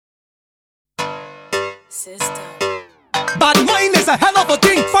System. Bad mind is a hell of a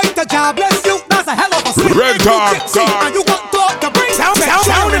thing. Fight the jobless youth, that's a hell of a sin. Red Dawg, Dawg. And you want Dawg to bring sound.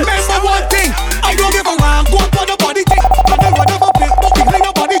 Remember one thing, I don't give a damn what nobody think. I do whatever big, but behind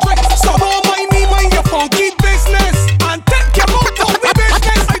nobody drink. So don't mind me, mind your funky business. And take your mouth out with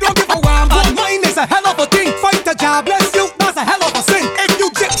business. I don't give a damn. Bad mind is a hell of a thing. Fight the jobless youth, that's a hell of a sin. If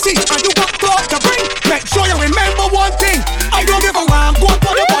you gypsy and you want Dawg to bring, make sure you remember one thing. I don't give a damn what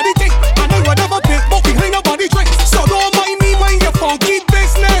nobody think. I do whatever big, but behind nobody drink. So don't mind me, mind your funky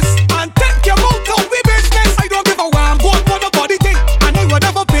business. And take your mouth out with business. I don't give a damn what nobody think. I know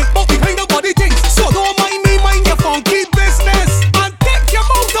whatever big, but behind nobody thinks. So don't mind me, mind your funky business. And take your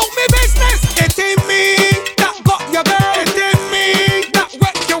mouth out with business. It ain't me that got your girl. It ain't me that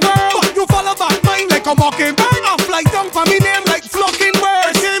wet your world. But you follow back mine like a mockingbird. I fly down for me name like flocking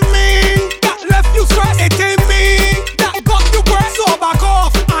birds. It ain't me that left you stressed. It ain't me that got you pressed. So back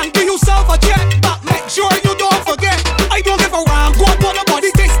off and give yourself a check. But make sure you don't forget. I don't give a damn what nobody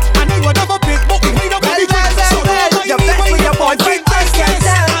thinks. I know whatever big, but behind nobody thinks. So don't mind me, mind your funky business.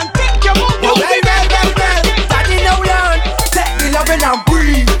 And take your mouth out with business. Daddy no learn, take the loving and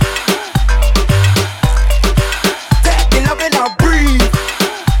breathe. Take the loving and breathe.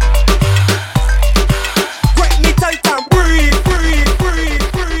 Grip me tight and breathe, breathe, breathe,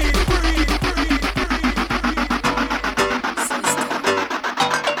 breathe, breathe, breathe.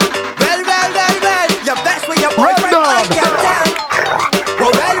 Well, your best with your boyfriend, I can't tell.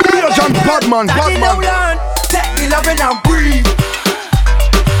 John Badman, Daddy no learn, take the loving and breathe.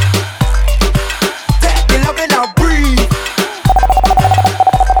 Take the loving and breathe.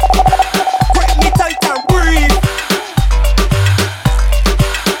 Grip me tight and breathe.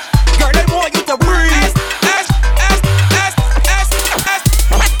 Girl, I want you to breathe.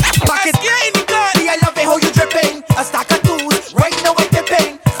 Back it, see, I love it how you dripping. A stack of tools, right now I'm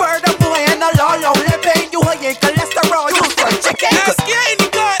dipping. Further boy and a long living. You high in cholesterol, you fried chicken.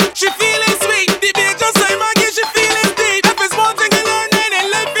 She feeling sweet, the big just say Maggie, she feeling deep. If it's one thing you learn, then it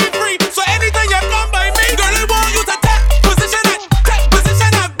let me free. So anytime you come by me, girl, I want you to take position and bang,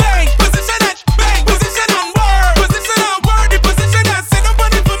 position and bang, position and word, the position and send up on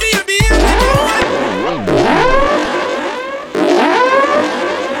it for me and be in.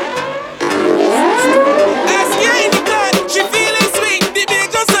 Ask you in the cut, she feeling sweet, the big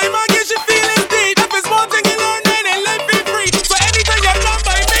just say Maggie, she feeling deep. If it's one thing you learn, then it let me free. So anytime you come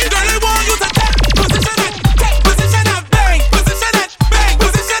by me, girl, I want you to take position and bang, position and word,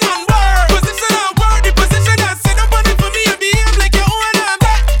 the position and send up on it for me and behave like you own them.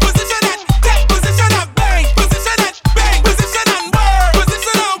 Position and bang, position and word,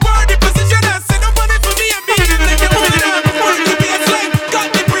 the position and send up on it for me and behave like you own them. Work the baseline, got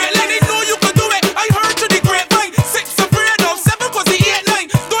the brain, let it know you can do it. I heard to the grapevine, 6 afraid of 7 cause the 8, 9.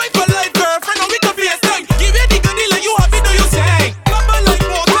 Do it for life, girlfriend, now we can FaceTime. Give you the goodie like you have it, do you say? Couple like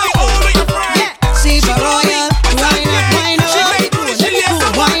more time, all with your friend. She's a royal,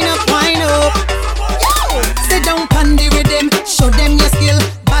 wine up, wine up. Sit down pon the rhythm, show them your skill.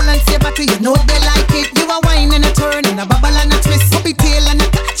 Balance your body, you know they like it. You a wine and a turn and a bubble and a twist. Puppy tail and a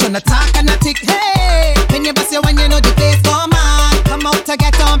touch and a talk and a tick. Hey, when you bust your one, you know the place come on. Come out to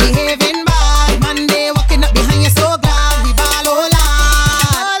get on behaving bad. Monday walking up behind you so glad. We ball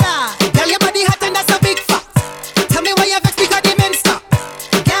hola. Girl, your body hot and that's a big fact. Tell me why you vex because the men stop.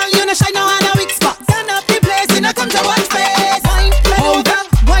 Girl, you no shine now on a weak spot. Turn up the place, you no come to watch face. Wine, bend over,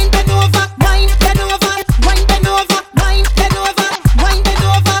 wine, bend over, wine, bend over, wine, bend over, wine, bend over, wine, bend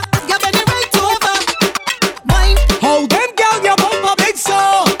over. You bend it right over. Wine, Hold them, girl, your bumper big so.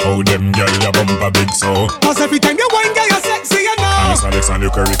 Oh, them girl, your bumper big so. Cause every time you whine, girl, you're sexy, you know. Miss Alexander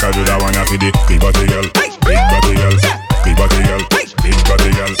Curry, cause you the one for the big body girl. Hey. Big body girl. Yeah. Big body girl. Hey. Big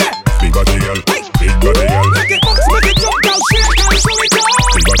body girl. Yeah. Big body girl. Hey. Big body girl. Make it bounce, make it jump, girl, shake and show it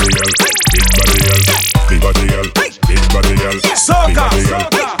off. Big body girl. Big body girl. Big body girl. Big body girl. Big Soca, body girl.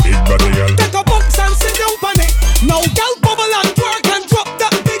 soca. Big body girl. Take a box and sit down on it. Now, girl, bubble and twerk and drop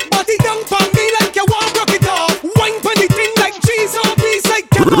that big body down on me like you want rock it off. Wine pon the thing like cheese on piece like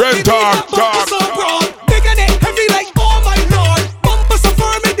you Red Dawg, Dawg. so broad. Big and it heavy like oh my lord. Bumper so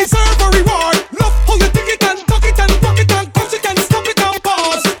firm it deserve a reward. Love how you think it and tuck it and rock it and punch it and stop it and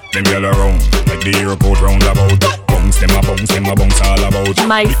pause. Them girl around like the airport roundabout. Bounce them a bounce all about.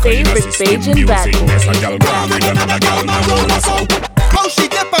 My The kind of favorite system stage in music, battle. mess a girl gone with another girl now roll us out. How she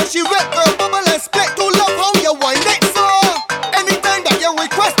dip and she rip, girl, bubble and split. To love how you wind it so. Anytime that you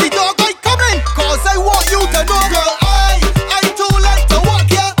request the dog, I come in. Cause I want you to know, girl, I too like to walk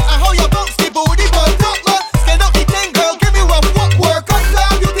ya. And how you bounce the booty, but drop ma. Skin up the thing, girl, give me rough work on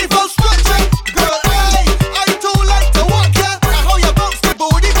that beautiful stretching. Girl, I too like to walk ya. And how you bounce the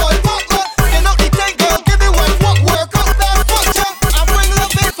booty, but drop ma. Skin up the thing, girl,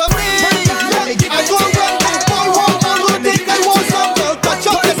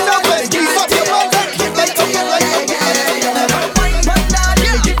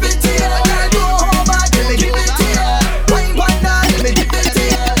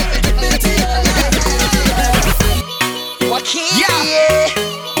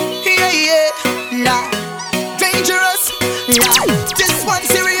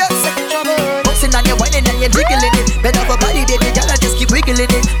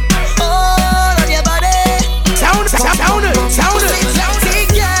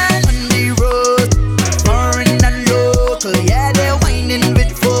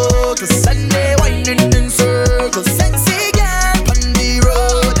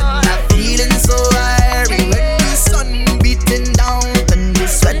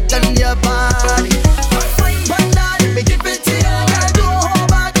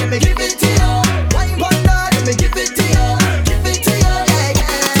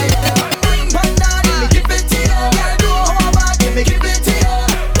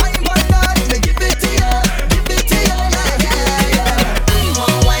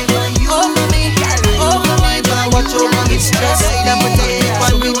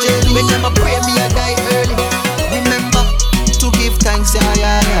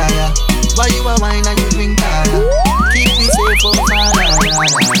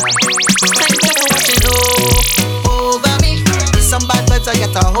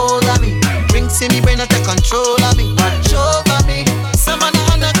 Drinks in me brain, I take control of me. Watch over me. Some man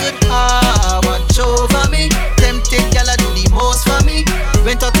on a good heart. Watch over me. Tempted girl, I do the most for me.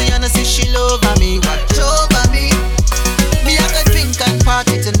 Went out to Yana, say she love me. Watch over me. Me I gonna drink and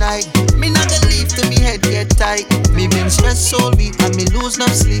party tonight. Me not gonna leave till me head get tight. Me been stressed all week and me lose no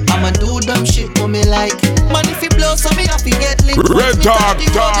sleep. I'ma do dumb shit for me like. Man if it blows so me have to get lit. Red Dawg,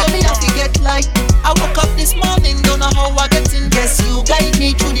 yeah, me have to get light. I woke up this morning, don't know how I get in. Guess you guide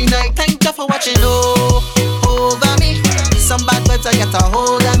me through the night. Thank you for watching over me. Some bad words I get a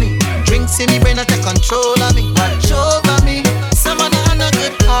hold of me. Drinks in me brain I take control of me. Watch over me. Some man on a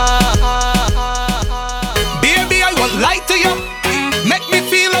good heart. Baby, I won't lie to you. Make me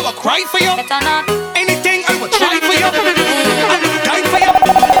feel I will cry for you. Anything I will try for you. I will die for you.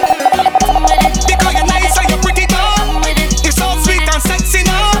 Because you're nice and you're pretty dog. You're so sweet and sexy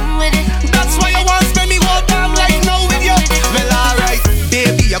now. That's why I want to spend me whole damn life now with you. Well, alright,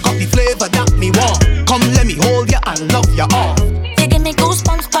 baby, you got the flavor that me want. Come let me hold you and love you all. You give me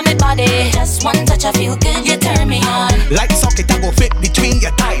goosebumps for my body. Just one touch, I feel good, you turn me on. Like socket, I go fit between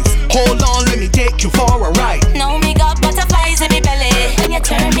your thighs. Hold on, let me take you for a ride. Know me got butterflies in me belly. When you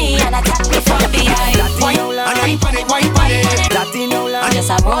turn me and attack me from behind. Wine, and wine pon it, wine pon it. And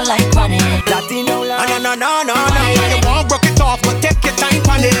just I roll like running. No. You won't broke it off, but take your time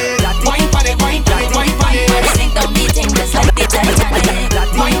pon it. Wine pon it, wine pon it, wine pon it. I sink down beating just like the Titanic.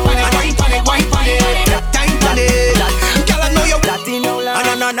 Wine pon it, wine pon it, wine pon it. Time pon it. Girl, I know you. No.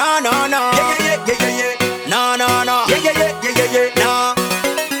 Yeah. No. Yeah. No.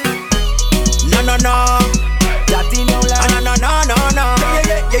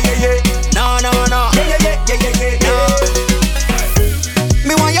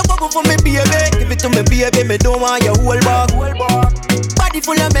 Me want your bubble for me, baby. Give it to me, baby. Me don't want your whole bag. Body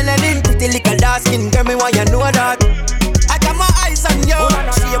full of melanin, pretty little dark skin, girl. Me want you know that. I got my eyes on you.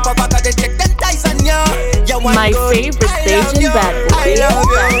 See your papa got the check 10 ties on you. My favorite stage in Bad Boy. I love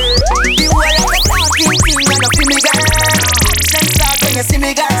you. The way of the talking thing and the feel me girl. Them start when you see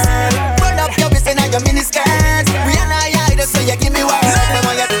me girl. Run up your waist and your mini skirts. Rihanna, yeah, so you give me one. Me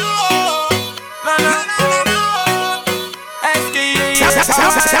want you.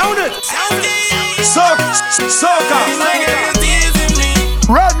 Sound it. Soca.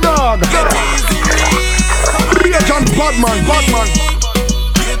 Red Dawg. John Badman.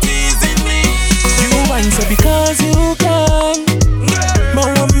 You whine so because you can. But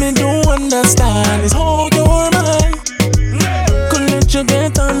what me don't understand is how you're mine. Could let you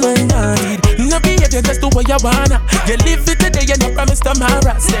get on my night. No behavior just do what you wanna. You live it today and you promise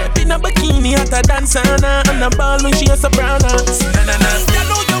tomorrow. Step in a bikini at a dance and a ball when she a soprano. Na. You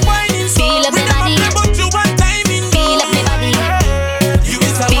know you're whining so. Feel up my body. But you want time in. Feel up my body. You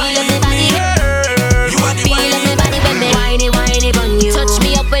is a Feel up my body. You are the Feel up my body when me whiny bun you. Touch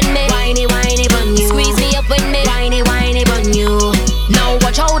me up with me whiny bun you. Squeeze me up with me whiny bun you. Now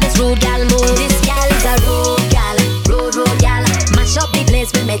watch how this rude gal move. This gal is a rude gal, rude gal. Mash up the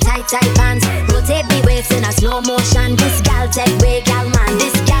place with me tight pants. Rotate me waist in a slow motion. This gal take way gal man.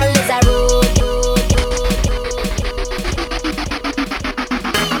 This gal is a rude.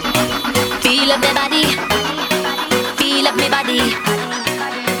 Feel up my body. Feel up my body.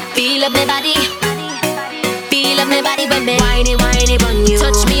 Feel up my body. Feel up my body when me whiny bun you.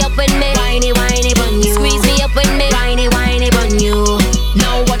 Touch me up with me whiny bun you. Squeeze me up with me whiny bun you.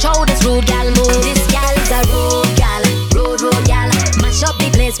 Now watch how this rude gal move. This gal is a rude gal, rude gal. Mash up the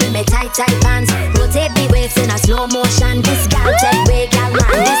place with me tight pants. Rotate the waist in a slow motion. This gal take way gal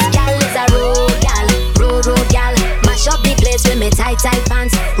man. This gal is a rude gal. Mash up the place with me tight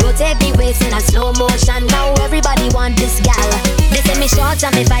pants. Rotate the waist in a slow motion. Now everybody want this gal. They say me short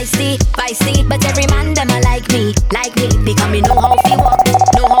and me feisty. But every man them a like me. Because me know how fi walk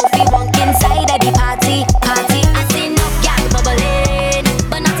inside of the party. I see no gal bubbling,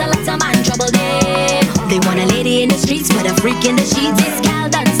 but not a lot of man trouble them. They want a lady in the streets, but a freak in the sheets. This gal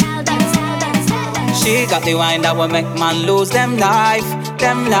dance. She got the wine that will make man lose them life.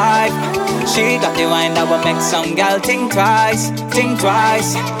 She got the wine that will make some gal think twice.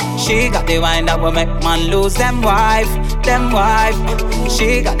 She got the wine that will make man lose them wife.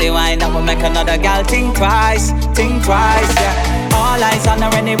 She got the wine that will make another gal think twice, yeah. All eyes on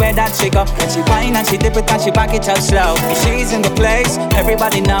her anywhere that she go. When she whine and she dip it and she back it up slow. If she's in the place,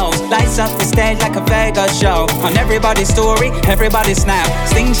 everybody knows. Lights up the stage like a Vegas show. On everybody's story, everybody snap.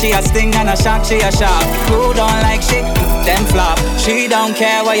 Sting, she a sting, and a shock, she a shock. Who don't like shit, then flop. She don't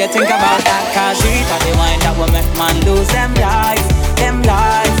care what you think about that. Cause she got the wine that will make man lose them life.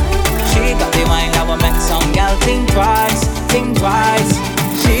 She got the wine that will make some gal think twice.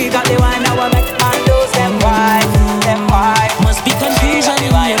 She got the wine that will make man lose them wife. Must be confusion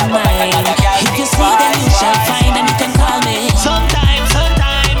in your mind. If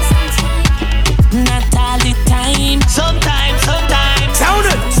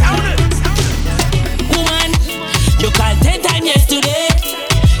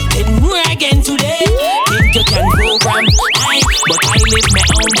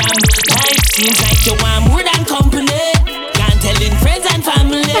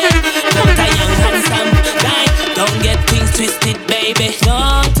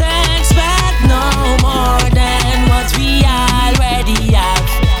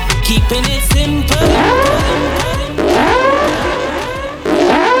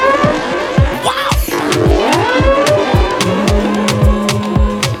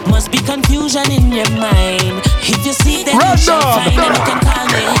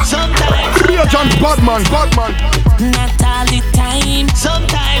John's Badman. Not all the time.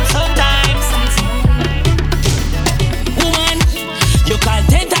 Sometimes. Woman, you called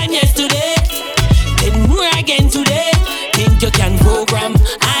 10 times yesterday, 10 more again today. Think you can program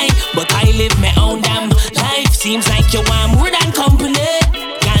but I live my own damn life. Seems like you want more than company.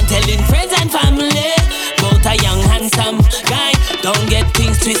 Can't tell in friends and family about a young handsome guy. Don't get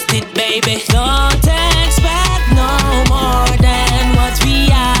things twisted, baby. Don't expect no more than what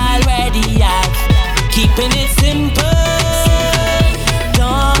we already have. Keeping it simple.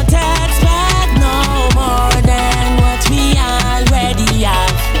 Don't expect no more than what we already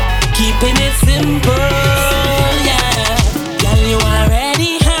have. Keeping it simple, yeah. Girl, you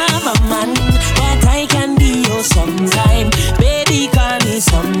already have a man, but I can be yours sometime. Baby, call me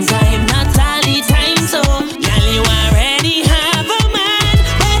sometime, not all the time. So, girl, you already have a man,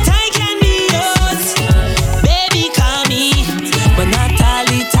 but I can be yours. Baby, call me, but not all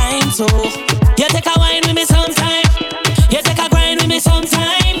the time. So, you take a wine with me sometime. You take a grind with me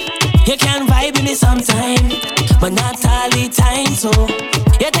sometime. You can vibe with me sometime, but not all the time. So,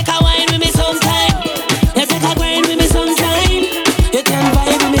 you take a wine with me sometime. You take a grind with me sometime. You can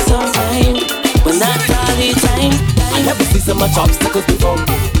vibe with me sometime, but not all the time. I never see so much obstacles before.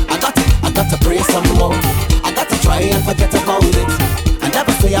 I got to pray some more. I got to try and forget about it. I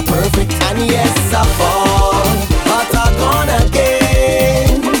never say I'm perfect, and yes I fall, but I'm gonna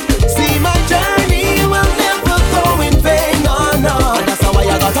again. See, my journey will never go in vain, no. And that's how I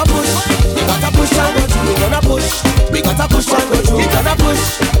gotta push. You gotta push and go through. We gonna push. We gotta push and go through. We gonna push.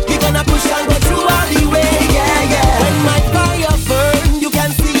 We gonna push and go through all the way, yeah. When my fire burn, you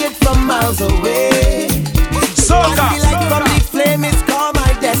can see it from miles away. Soca. And the light from the flame is called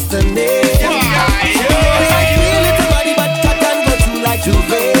my destiny. I feel it in body, but I can go through like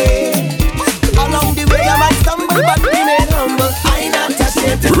Juve. Along the way I might stumble, but remain humble. I not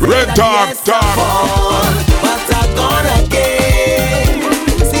ashamed to Red Dawg. fall, but I'm gonna again.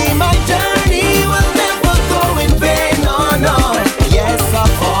 See, my journey will never go in vain, no. Yes, I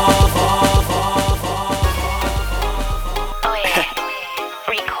fall. Oye,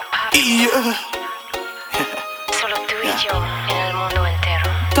 Rico, papi. Solo tú y yo en el mundo entero.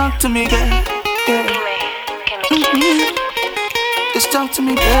 Talk to me, girl. Yeah. Dime que me quieres. Just talk to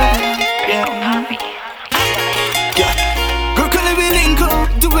me, girl. Yeah. Papi, Yeah. Girl, can we link up?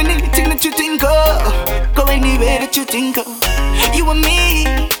 Do anything that you think of. Go anywhere that you think of. You and me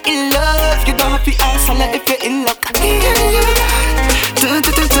in love. You don't have to ask a lot if you're in love.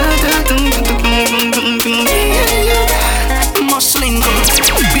 Must link up.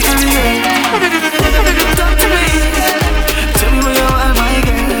 Be real. Talk to me. Tell me where you are, my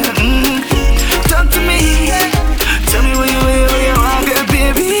girl. Talk to me. Tell me where you are, girl,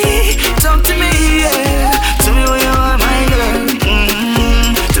 baby. Talk to me, yeah. Tell me where you are, my girl.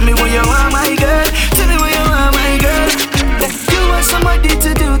 Tell me where you are, my girl. Tell me where you are, my girl. You want somebody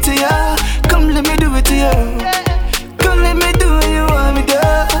to do to you. Come let me do it to you. Come let me do what you want me to.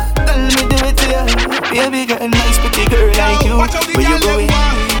 Come let me do it to you. Baby girl, nice pretty girl like you. Where you going?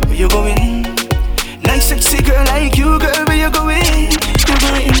 Where you going? Nice sexy girl like you, girl. Where you going? You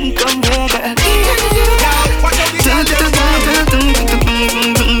going? Come here, girl.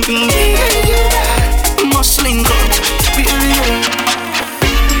 Must link up. Be real.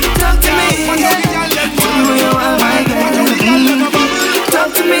 Talk to me. Tell me where you are, my girl. Talk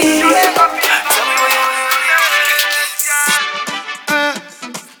to me. Tell me where you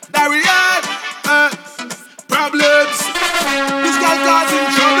Barrier, problems. This guy causing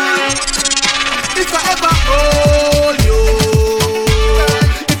trouble. If I ever hold you,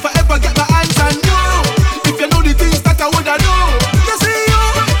 if I ever get my hands on you, if you know the things that I woulda do, you see you.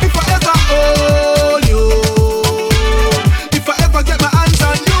 If I ever hold you, if I ever get my hands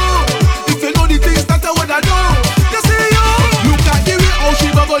on you, if you know the things that I woulda do, you see you. Look at the way how she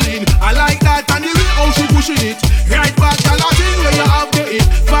bubbling, I like that, and the way how she pushing it. Right back, a lot thing where you have the it,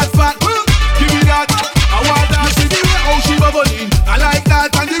 fat, give me that. I want that, see the way how she bubbling, I like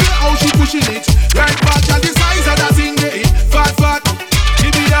that, and the way how she pushing it. Right back, and the size of that thing the it, fat,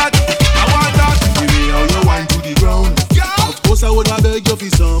 give me that. I want that. The way how you wind to the ground, of course I woulda beg you for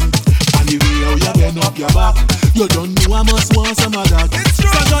some. And the way how you bend up your back, you don't know I must want some of that.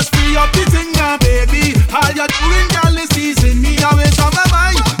 So just free up the thing now, baby. All you're doing, girl, is teasing me away from my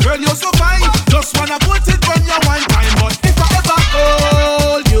mind. Girl, you're so fine, just wanna put it on your one time. But if I ever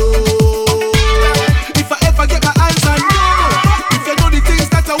hold you, if I ever get my hands on you, if you know the things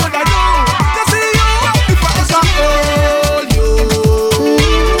that I woulda do, you see you. If I ever hold you,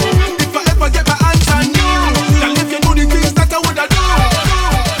 if I ever get my hands on you, then if you know the things that I woulda do.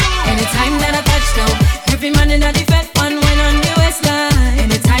 Anytime that I touch down, every man in the fed one went on the waistline.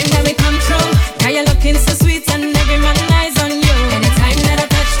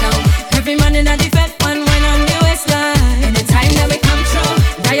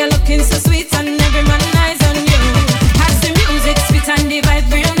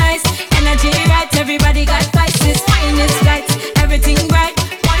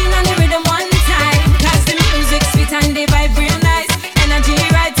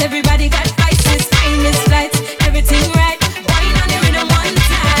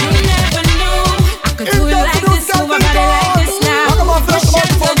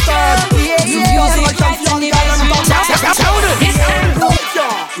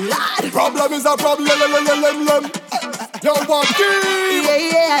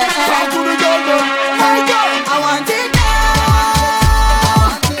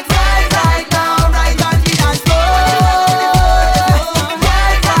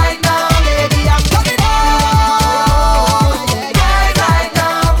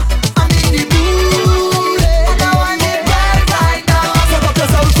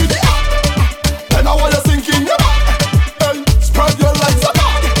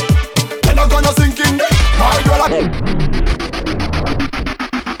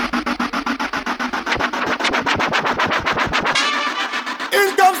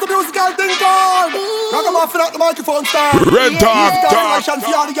 comes to musical thing called rock 'em off without the microphone star. Red Dawg, Dawg. For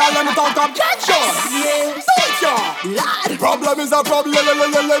all the girl, let me talk up. Get sure. The problem is a problem.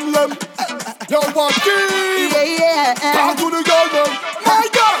 Yo, what key? Talk to the girl, man. My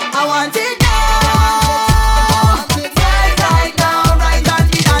girl. I want it now. Right now, right on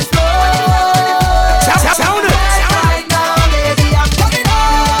the dance floor. Sound it. Right now, baby, I'm coming on.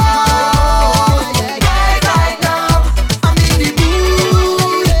 Right now, I'm in the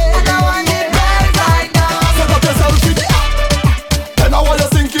mood, and I want it right now. Set up yourself to the then I want you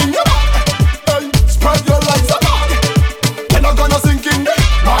sinking your back. Hey, spread your legs apart. Then I'm gonna sink in there.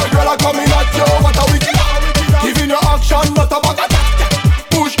 My girl are coming at you, what a wicked. Giving you action, not a back attack.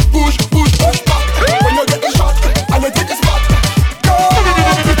 Push, push, push, push back. When you get the shot, and you take the spot. Go! I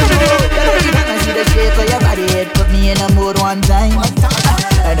see the shape of your body, it put me in a mood one time.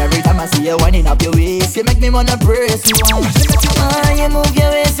 And every time I see you winding up your waist, you make me wanna brace you on. You move your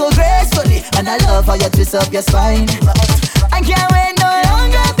waist so gracefully, and I love how you twist up your spine. I can't wait no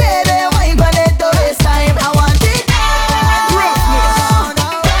longer, baby. Wine for it to waste time. I want it now.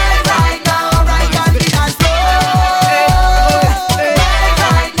 Right now, right on the dance floor.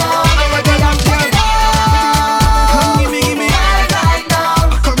 Right now, baby, I'm coming on. Come give me, give me. Right now,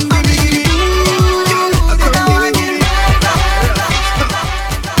 Come give me, give me. Come give me, give me.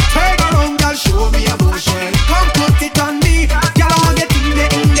 Turn around, girl, show me emotion. Come put it on me. Girl, I wanna get in there.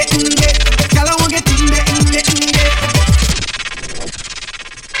 Girl, I wanna get in there.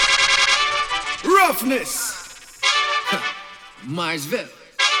 Roughness. Marsville.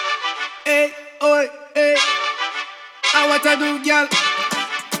 Hey, oi, hey. I what I do, girl.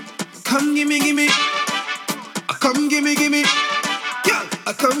 Come give me, give me. Come give me, give me. Girl,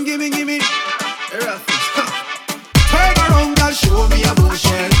 come give me, give me. Roughness. Turn around, girl, show me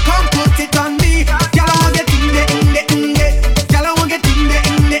emotion. Come put it on me. Girl, I wanna get in there. Girl, I wanna get in there.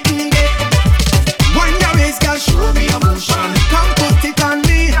 Wind your waist, girl, show me emotion. Come put it on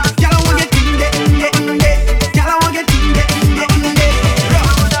me. Girl, I wanna get in there. Girl, I wanna get in there.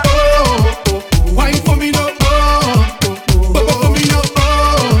 Oh, wine for me now. Oh, for me now.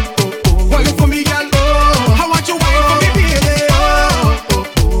 Wine for me, girl. I want you wine for me, baby.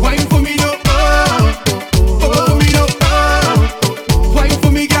 Wine for me now. For me now. Wine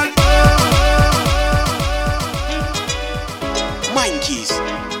for me, girl. Mind keys.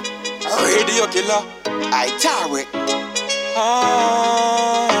 Radio killer. I Tarek.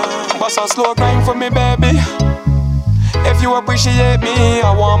 Bust a slow grind for me, baby. If you appreciate me,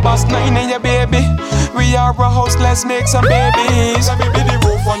 I want bust 9 in your baby. We are a house, let's make some babies. Let me be the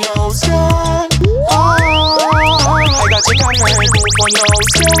roof on your house, girl. I got you covered, roof on your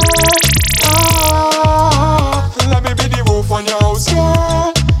house, girl. Let me be the roof on your house,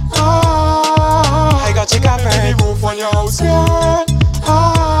 girl. I got you covered, roof on your house, girl.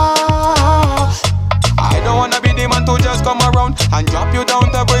 I don't wanna be the man to just come around and drop you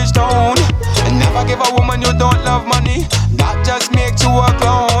down to Bridgetown. And never give a woman you don't love money. That just makes you a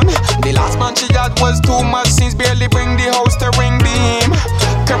clown. The last man she got was too much, since barely bring the house to ring beam.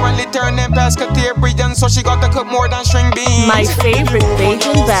 Currently turning pescatarian, so she got to cook more than string beans. My favorite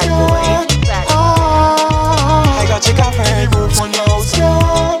Bajan bad boy. I got you covered, roof on your house,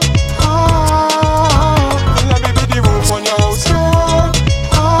 girl. Let me be the roof on your house, girl.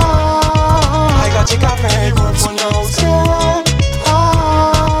 I got you covered, roof on your house, girl.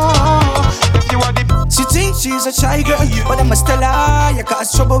 If you are the She thinks she's a shy girl, but I'm a Stella. You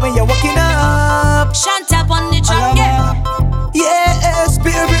cause trouble when you're walking up. Shut up on the track, yeah. Yes,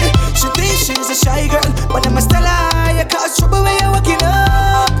 baby. She thinks she's a shy girl, but I'm a Stella. You cause trouble when you're walking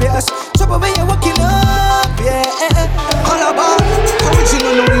up. Yes, trouble when you're walking up. Yeah, all about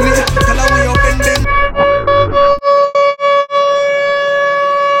original, no really. Tell her when you're bending.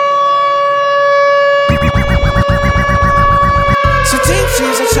 She thinks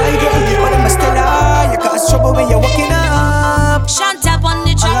she's a shy girl, but I'm a Stella. You cause trouble when you're walking up. Shut up on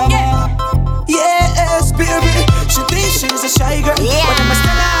the track, yeah. Yes, baby. She thinks she's a shy girl, Yeah. but I'm a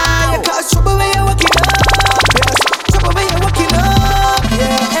Stella. You cause trouble when you're walking up. Yes, trouble when you're walking up.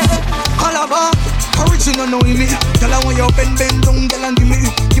 Yeah, all about original, no limit. Tell her when you're bend down, girl, and give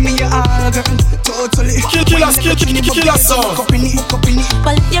me your all, girl. Totally. Kill us song.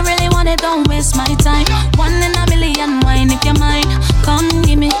 Well, if you really want it, don't waste my time. 1 in a million, wine if you're mine. Come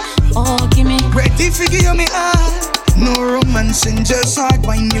give me, oh give me. Ready for give me all. No romance and just hard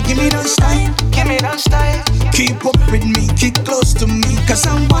wine. You give me that style. Give me that style. Keep up with me, keep close to me, cause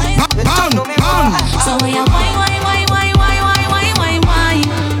I'm wine. Bang. So we are wine.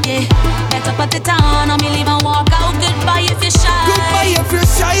 Yeah, better put it on or me leave and walk out. Goodbye if you're shy. Goodbye if you're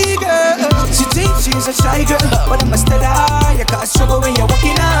shy, girl. She thinks she's a shy girl, but I'm a Stella. You cause trouble when you're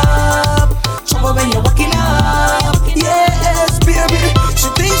walking out.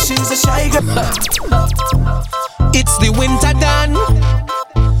 It's the winter done.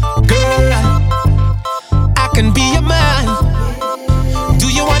 Girl, I can be your man. Do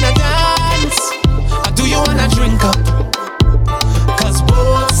you wanna dance? Or do you wanna drink up? Cause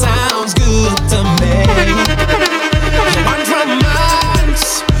both sounds good to me. You want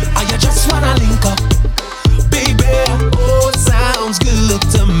romance? Or you just wanna link up? Baby, both sounds good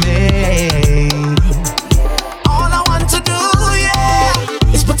to me. All I want to do,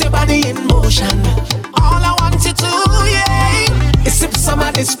 yeah, is put your body in motion. All I want you to, yeah, is sip some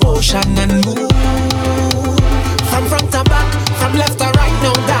of this potion and move from front to back, from left to right,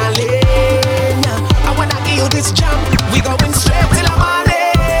 no darling. I wanna give you this jump. We going straight till the morning.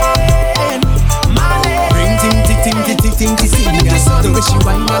 Bring ting the way she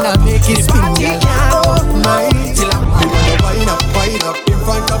whine and I make it spin. Oh my, till I'm wind up in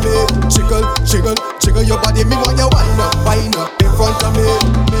front of me. Jiggle your body. Me want you wind up in front of me.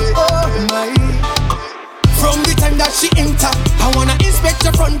 Oh my. From the time that she enter, I wanna inspect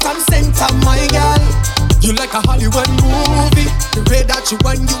your front and center, my girl. You like a Hollywood movie. The way that you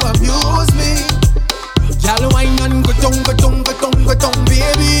whine, you amuse me. Girl, wine and go down,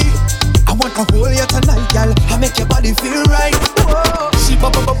 baby. I want to hold you tonight, girl. I make your body feel right. Whoa. She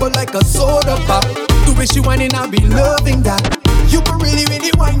bubble like a soda pop. The way she whining, I be loving that. You can really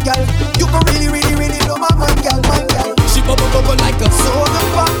wine, girl. You can really blow my mind, girl, She bubble like a soda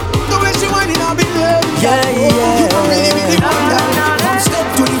pop. The way she whining, I be loving that. You can really wine, girl. Come step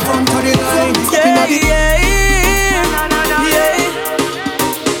to the front of the line.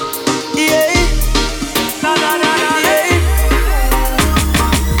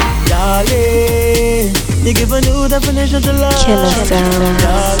 Darling, you give a new definition to love. Killer sound.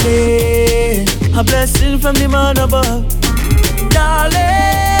 Darling, a blessing from the man above.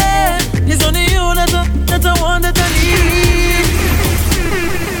 Darling, it's only you that I want, that I need.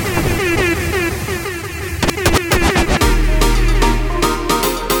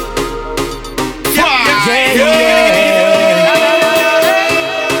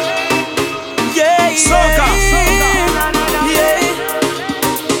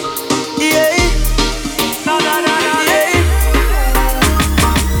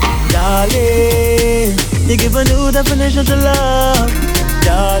 You give a new definition to love,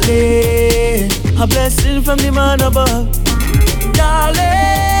 darling. A blessing from the man above,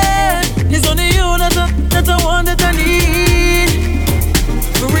 darling. It's only you that I want, that I need.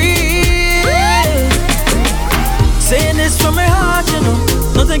 For real. Saying this from my heart, you know.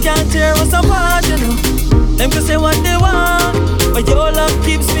 Nothing can tear us apart, you know. Them can say what they want, but your love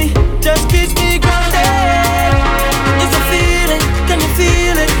keeps me, just keeps me grounded. It's a feeling, can you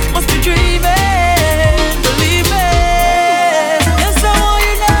feel it? Must be dreaming.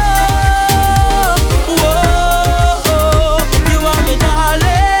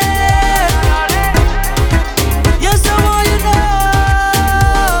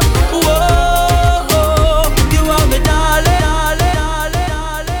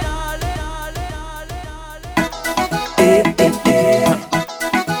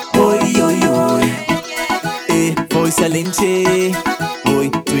 Boy,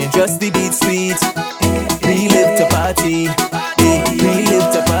 doing just the beat sweet. Relive the party,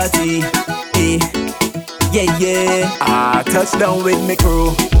 relive the party. Yeah. Touchdown with me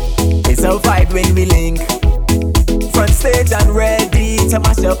crew. It's a vibe when we link. Front stage and ready to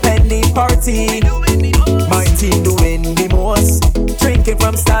mash up any party. My team doing the most. Drinking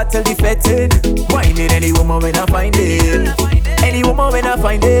from start till the fetid. Whining any woman when I find it. Any woman when I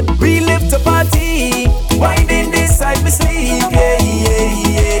find it. Relive the party. Winding this side me sleep. Yeah.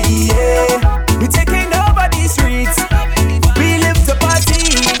 We taking over the streets. Relive the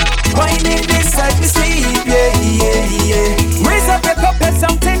party. Winding this side me sleep. Yeah. Raise up your cup, there's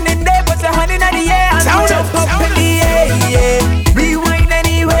something in there. Put your hand in the air and jump up in the air. Rewind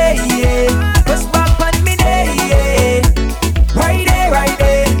anyway. Push back on me there. Right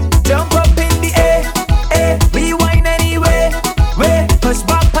there. Jump up in the air. Rewind anyway. Push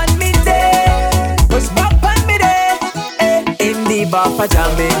back on me there. Push back on me there. In the bar for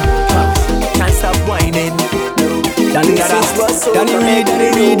jamming. Can't stop whining. Danny read.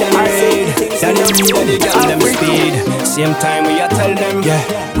 Danny girl them speed. Same time we a tell them, yeah.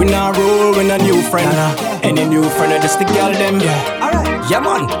 We not roll with a new friend. Any new friend, just the girl them, yeah. Alright, yeah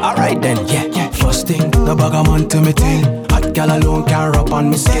man, alright then, yeah. First thing, the bag a man to me thing. Hot girl alone can't rub on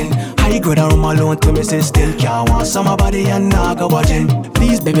me skin. High grade and room alone to me say still can't want somebody and not go watching.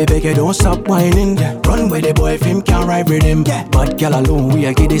 Please baby, don't stop whining. Run with the boy, if him can't ride with him. But girl alone, we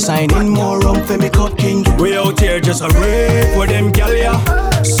a get the signing. More rum for me cup king. We out here just a rave for them gal, yeah.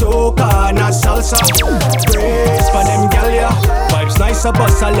 Soca, not salsa. Praise for them gal, yeah. Vibes nice, a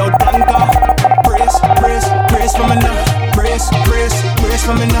bus, a loud blanca. brace for me now. Brace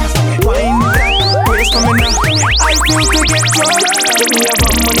for me now. Wine that, brace for me now. I feel to get drunk. Give me a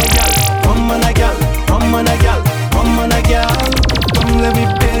rum on a gal, rum on a gal, rum on a gal, rum on a gal. Come let me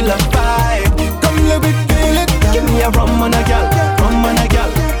feel a vibe. Come let me feel it. Give me a rum on a gal, rum on a gal,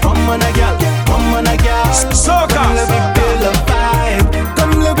 rum on a gal, rum on a gal. Soca. Come let me feel a vibe.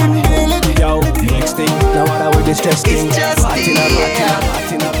 Come let me feel it. Yo, next thing, now what I with this stress thing. Party na.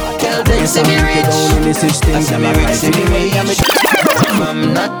 Tell them to be rich.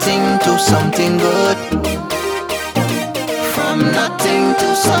 From nothing to something good. From nothing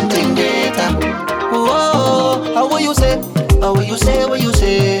to something greater. Whoa, how will you say? How will you say? What you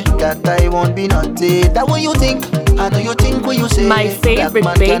say? That I won't be nothing. That what you think? I know you think what you say. My favorite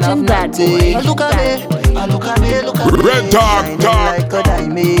Bajan bad boy. Look at me, look at me, look at me. Red Dawg, like a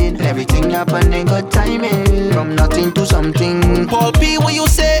diamond. Everything happening good timing. From nothing to something. Paul P, what you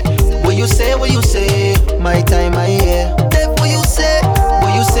say? What you say? What you say? My time I hear. Def, what you say?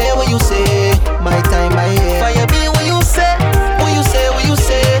 What you say? What you say? My time I hear. Fire B, what you say? What you say? What you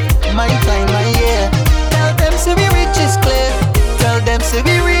say? My time I hear. Tell them to be rich is clear. Tell them to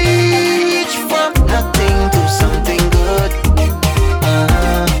be rich. From nothing to something good.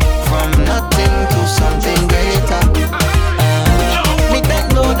 From nothing to something greater. Me don't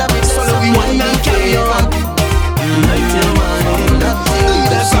know that me so wine and carry on. From nothing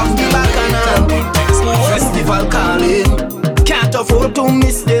to something greater. Festival calling. Can't afford to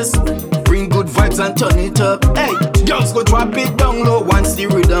miss this. Bring good vibes and turn it up. Hey, girls go drop it down low once the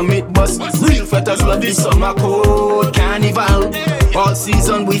rhythm it bust. Real fetters love the summer cold carnival. All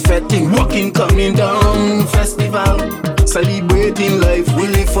season we fetting, walking coming down. Festival, celebrating life, we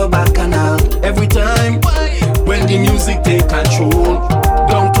live for bacchanal. Every time when the music take control,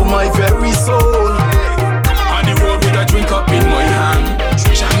 down to my very soul. On the road with a drink up in my hand,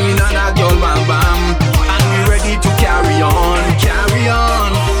 shining on a girl bam bam, and we ready to carry on, carry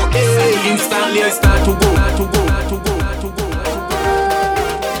on. Hey, instantly I start to go.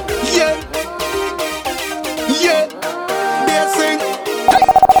 Yeah, yeah, they sing.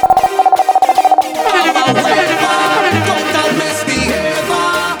 Total misbehavior,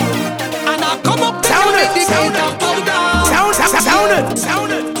 and I come up to you with the beat and powder.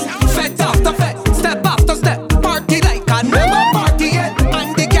 Sound it. Fet after fet, step after step, party like I never party yet.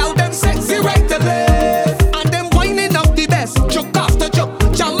 And the gal them sexy right to left, and them whining up the best, joke after joke,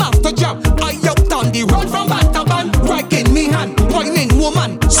 jam after jam. I out on the road from back to van, right in me hand, whining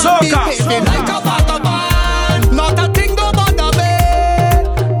woman, Soca. behaving like a vagabond. Not a thing no bother me.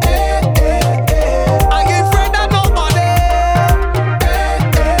 I ain't afraid of nobody.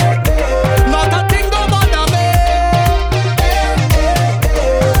 Not a thing no bother me.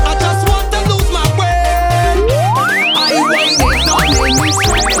 I just want to lose my way. I whining down in the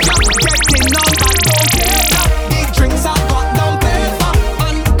street, getting on back don't care. Big drinks I got down paper,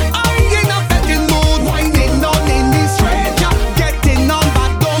 and I in a fucking mood. Whining down in the street, getting on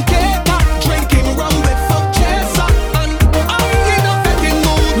back don't care. Drinking rum with fuck chaser, and I in a fucking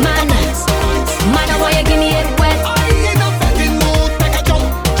mood. Man, I want you give me it wet. I in a fucking mood. Take a jump,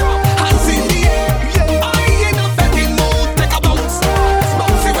 hands in the air. I in a fucking mood. Take a bounce,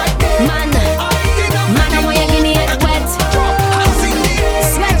 bounce it right there. Man, I in a I want you give me it wet. hands in the air.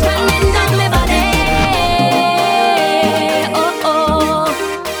 Sweat running down my body. Oh,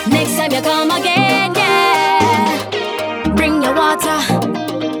 next time you come again, yeah. Bring your water.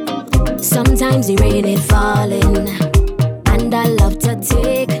 Sometimes the rain is falling, and I love to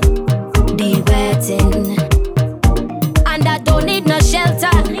take the wetting. And I don't need no shelter.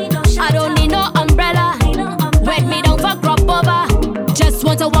 I don't need no umbrella. Wet me down for crop over. Just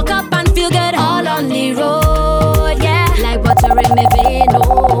want to walk up and feel good all on the road, yeah. Like butter in my vein,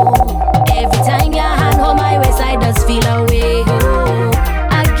 oh. Every time your hand hold my waist, I just feel away, oh.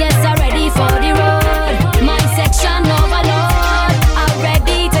 I guess I'm ready for the road. My section overload. I'm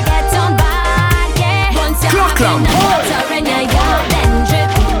ready to get on back, yeah. Once you're in the water and your yard, then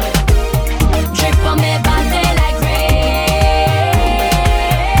drip. Drip on me body like rain.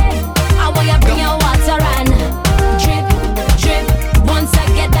 I want you bring your water and drip, drip. Once I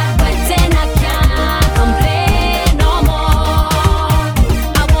get that wet in, I can't complain no more.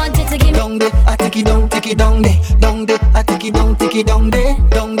 I want you to give me Down there, I take it down there. Down there, I take it down there.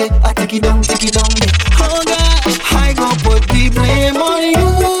 Down there, I take it down there. Oh gosh, I go put the blame on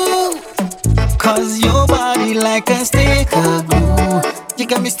you, 'cause your body like a stick of glue. You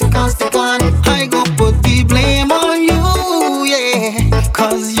got me stick on. I go put the blame on you, yeah,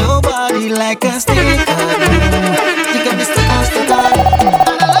 'cause your body like a stick of glue. You got me stick on. And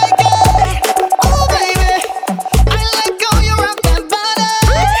I like it. Oh baby, I like how you rock that body.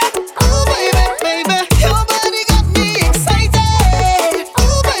 Oh baby, your body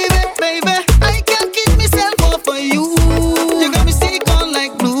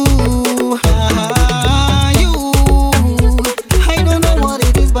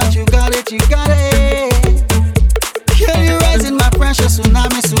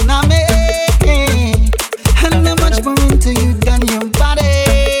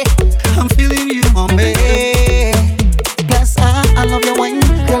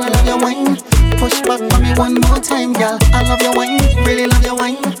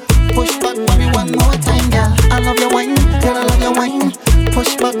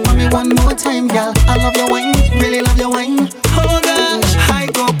Push back on me one more time, girl. I love your wine, really love your wine. Oh gosh, I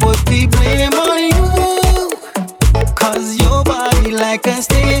go put the blame on you, cause your body like a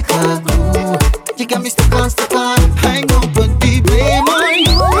stick. You got me stuck on. I go put the blame on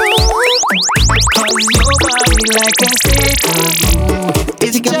you, cause your body like a stick.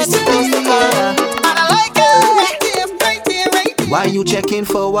 It's got me stuck on. And I like it. Right. Why you checking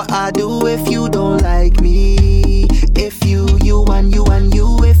for what I do if you don't like me? If you and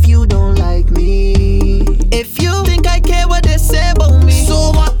you, if you don't like me. If you think I care what they say about me,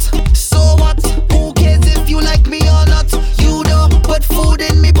 so what? Who cares if you like me or not? You don't put food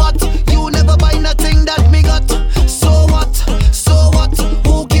in me pot. You never buy nothing that me got. So what?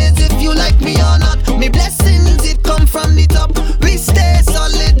 Who cares if you like me or not? Me blessings, it come from the top. We stay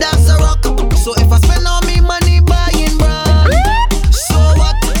solid as a rock. So if I spend all me money buying brand, so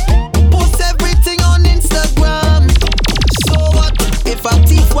what? Post everything on Instagram. So what? If I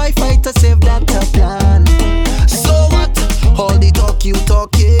thief Wi-Fi to save data plan, so what? All the talk you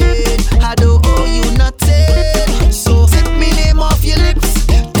talking, I don't owe you nothing. So take me name off your lips.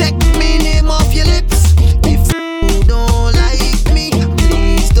 Take me name off your lips. If you don't like me,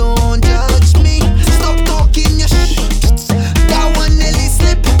 please don't judge me. Stop talking your that one nearly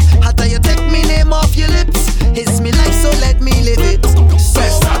slip. After you take me name off your lips, it's me life, so let me live it. So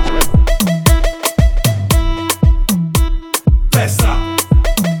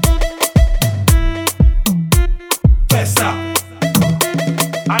Festa.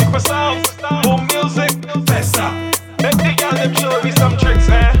 I'm for sound, boom music, Festa. Make the girl them show me some tricks,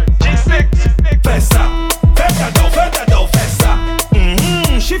 G6, Festa. Festa do, Festa.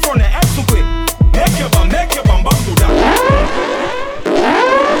 She from the X to quick. Make your bum do that.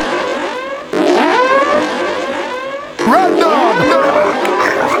 Red Dawg.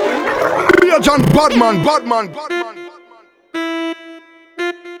 Be a John Badman.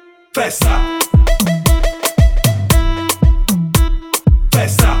 Festa.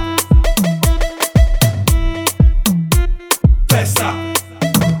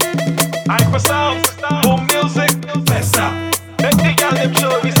 I'm for sound, boom music, Festa. Make the girl them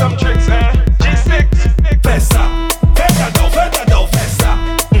show me some tricks, G6, Festa. Festa do, Festa.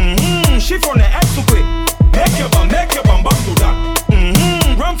 She from the X to quick. Make your bum do that.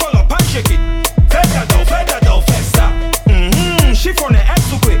 Run full up and shake it. Festa do, Festa. She from the X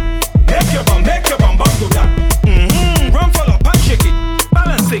to quick. Make your bum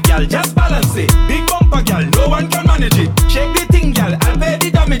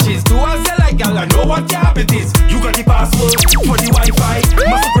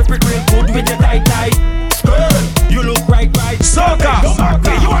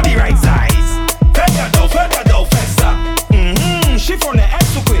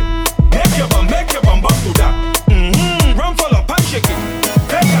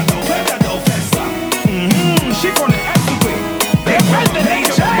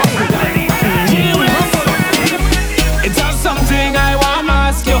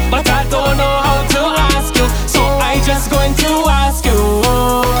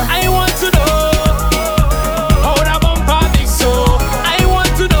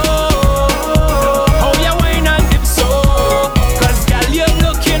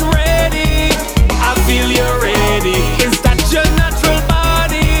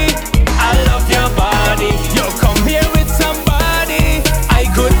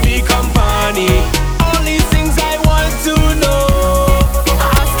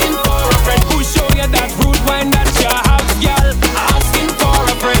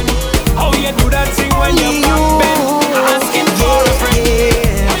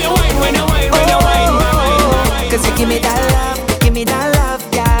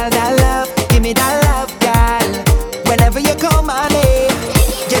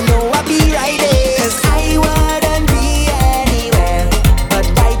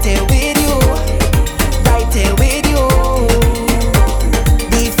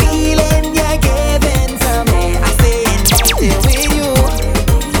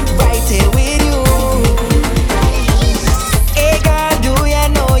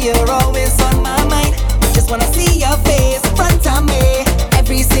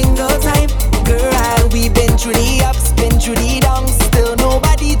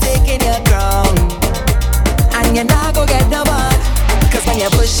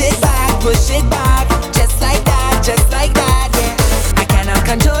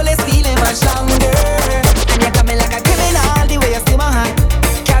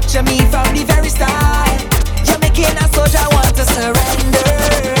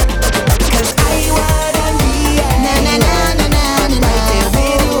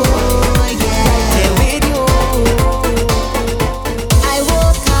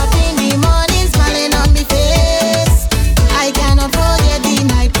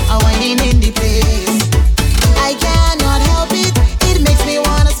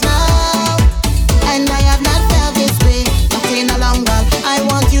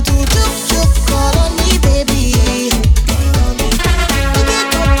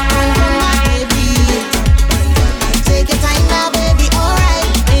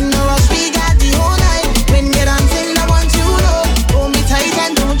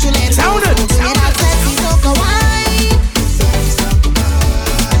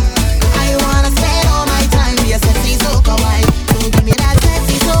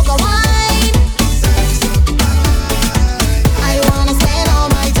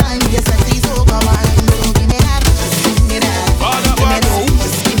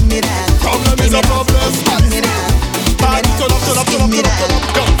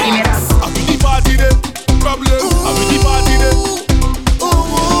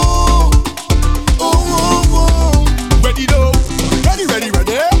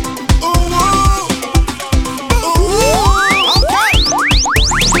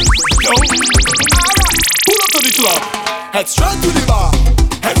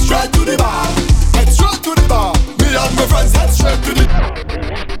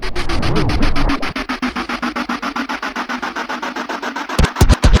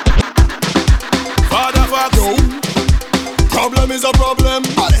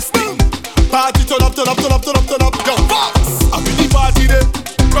turn up. Yo, box. I'm in the party there.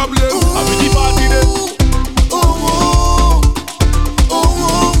 Problem. I'm in the party there.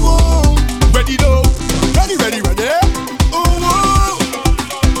 Ready though. Ready.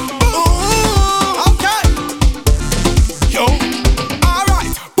 Okay. Yo.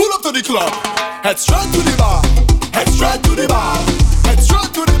 Alright. Pull up to the club. Head straight to the bar. Head straight to the bar.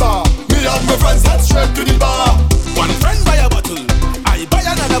 Me and my friends head straight to the bar. One friend buy a bottle, I buy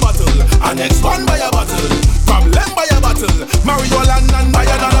another bottle, and next one buy a bottle. Problem buy a bottle, Mario and buy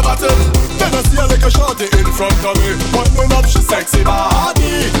another bottle. Then I see a little shorty in front of me, winding up she sexy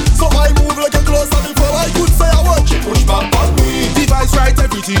body. So I move like a closer before I could say a word. She push back on me. Device right,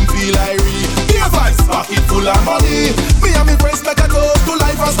 everything feel irie. Device pocket full of money. Me and my friends make a toast to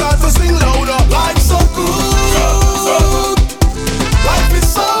life and start to sing louder. Life so good. Life is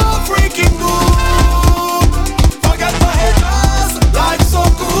so freaking good. Forget my haters. Life so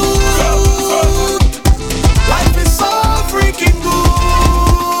good. Life is so freaking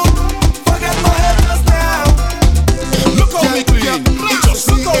good. Forget my haters now. Look how me clean. Just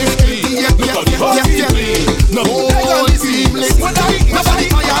look how me clean. Look how the party clean. No one team. Nobody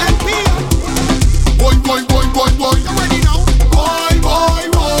boy. You ready now? Boy.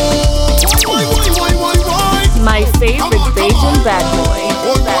 My favorite Bajan bad boy.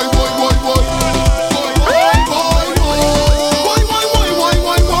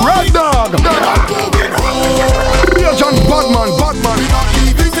 Red Dawg. Bajan Badman. We not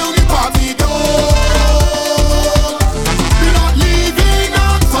leaving till the party done. We not leaving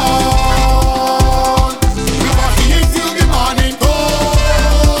at all. We partying till the morning come.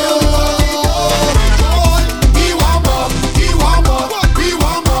 We warm up.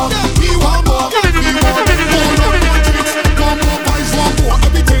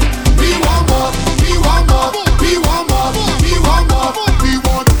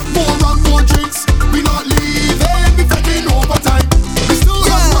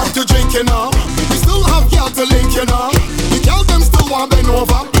 We still have girl to link, you know. The girl them still want bend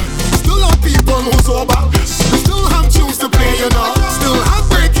over. Still have people who sober. We still have tunes to play, you know. Still have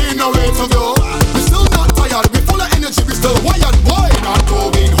breaking no way to go. We still not tired, we full of energy. We still wired, boy, not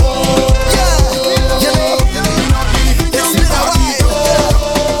going home. Yeah. We not leaving till the party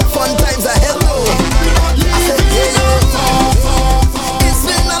done. Fun times ahead, though. We not leaving at all. It's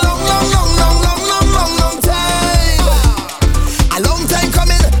been a long time. A long time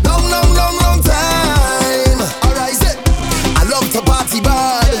coming, long time. Alright, I love to party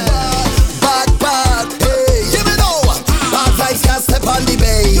bad. Hey, give me know. Bad vibes can't step on the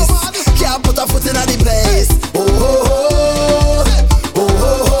bass. Can't put a foot in the place. Oh.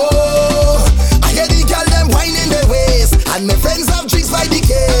 I hear the girl them whining their waist, and my friends have drinks by the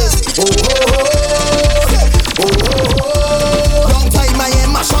case. Long time I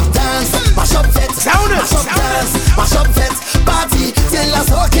am mash up dance, mash up fet, mash up fet. Party till I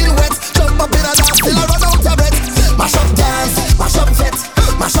soaking wet. Jump up in a dance till I run out of breath. Mash up dance, mash up fet,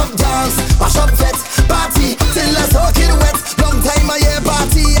 mash up dance, mash up fet. Party till I soaking wet. Long time I hear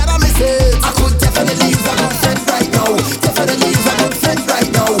party and I miss it. I could definitely use a good friend right now. Definitely use a good friend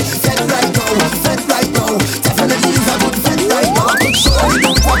right now. Friend right now. Definitely use a good friend right now. I could surely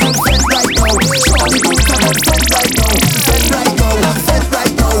use a good friend right now. Surely use a good friend right now. Friend right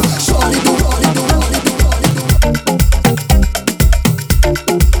now. Surely do.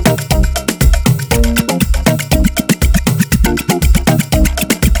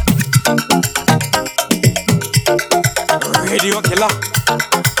 Radio killer.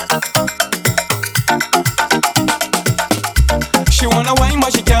 She wanna wine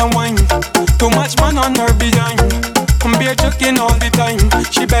but she can't wine. Too much man on her behind. I'm beer chucking all the time.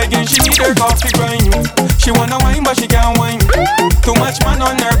 She begging she need her coffee grind. She wanna wine but she can't wine. Too much man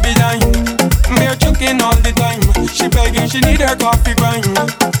on her behind. I'm beer chucking all the time. She begging she need her coffee grind.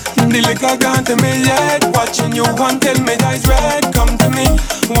 The liquor gone to me yet. Watching you until me eyes red. Come to me,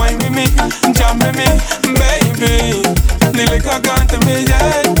 wine with me, jam with me, baby. The liquor gone to me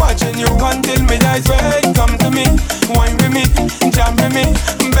yet. Watching you until me eyes red. Come to me, wine with me, jam with me,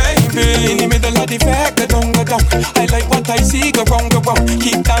 baby. In the middle of the fact, go down. I like what I see, go wrong.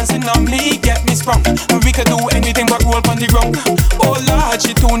 Keep dancing on me, get me sprung. We could do anything but roll on the ground. Oh Lord,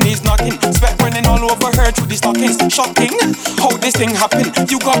 she two knees knocking, sweat running all over her through the stockings. Shocking, how this thing happen?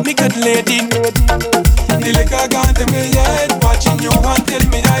 You got me good lady. The liquor gone to me yet. Watching you until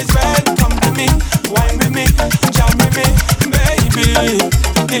me eyes red. Come to me, wine with me, jam with me, baby.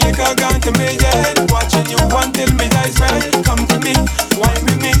 The liquor gone to me yet. Watching you until me eyes red. Come to me, wine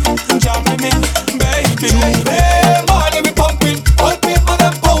with me, jam with me, baby. Hey, money we pumping, all people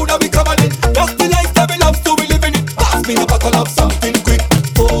and powder we coming in. That's the lifestyle we love, so we living it. Pass me a bottle of something quick.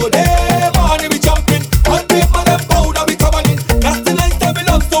 Oh, hey, money we jumping.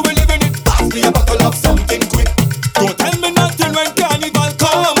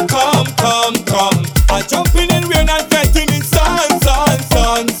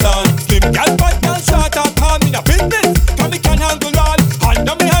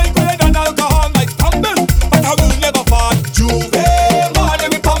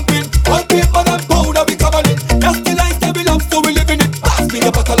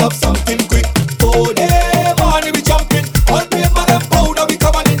 love something quick. Oh, yeah, money we jumping. All paper them powder we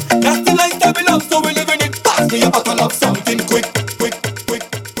coming in. That's the lifestyle we love, so we living it. Pass me a bottle of something quick.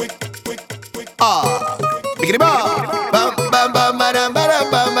 Biggity bam, bam bam bam bam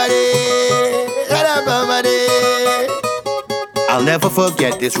bam bam bam. I'll never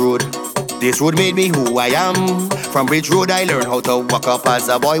forget this road. This road made me who I am. From Bridge Road I learned how to walk up as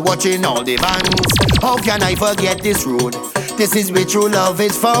a boy watching all the bands. How can I forget this road? This is where true love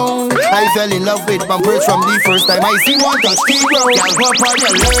is found. I fell in love with bumpers from the first time I see one touch the road. Y'all go up on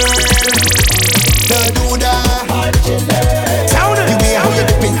your learn to do that. The way how you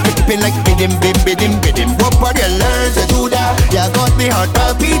dipping like bidim. What part you learn to do that? You got me heart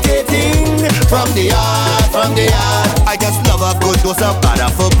palpitating from the heart. I just love a good dose of bad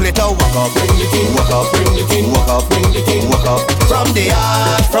for play to walk up, bring it in, walk up, bring it in, walk up, bring it in, walk up. From the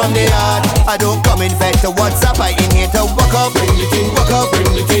heart. I don't come in fact to WhatsApp. I in here to walk up, bring it in, walk up,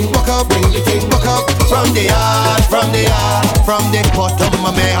 bring it in, walk up, bring it in, walk up. From the heart. From the bottom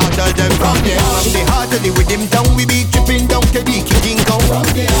of my heart, tell them from the heart to the rhythm down. We be tripping down to the kicking count. From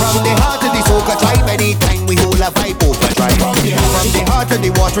the heart to the soca tribe, anytime we hold a vibe overdrive. From the heart to the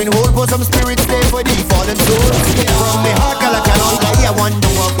watering hole, for some spirits there for the fallen souls. From the heart, girl, I cannot lie. I want to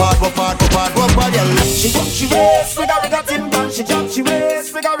what part you love. She walk, she waist, rigga timber. She jump, she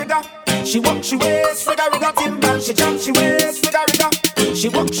waist, rigga. She walk, she waist, rigga timber. She jump, she waist, rigga. She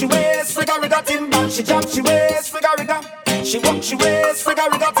walk, she waist, rigga timber. She jump, she waist, rigga. She walk, she waist,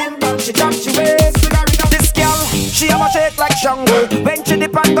 rigga timber. She jump, she waist, rigga. This girl, she have a shake like Shango. When she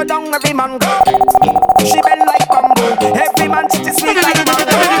dip and go down, every man go. She bend like bamboo. Every man she sweet like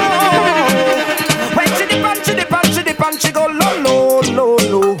mango. When she dip and she go low.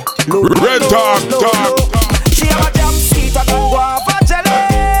 Red Dawg. She have a jam sweet and guava jelly.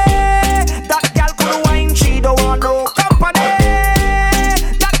 That girl could wine, she don't want no company.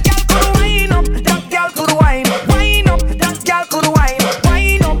 That girl could wine up, that girl could wine up. That girl could wine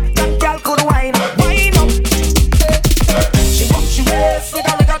up, that girl could wine up. She walk, she waist,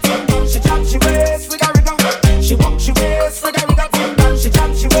 rigga timber. She jump, she waist, rigga. She walk, she waist, rigga timber. She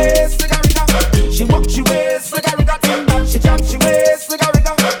jump, she waist, rigga. She walk, she waist, rigga timber. She jump, she waist, rigga.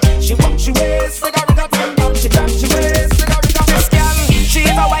 She walk, she waist, rigga timber. She jump, she waist, rigga. This girl, she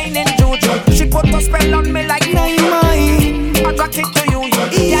have a whining juju. She put a spell on me like dynamite. Attracted to you.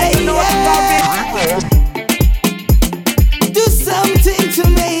 Yeah, you know what I'm talking. Do something to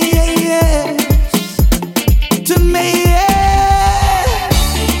me, yeah. To me, yeah.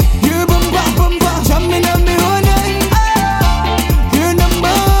 You're bumba, jumping on me all night. You're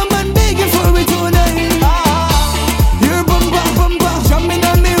number one, begging for it tonight. You're bumba, jumping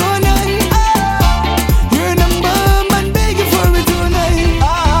on me all night. You're number one, begging for it tonight.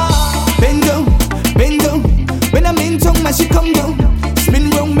 Bend down. When I'm in tongue, man, she come down. Spin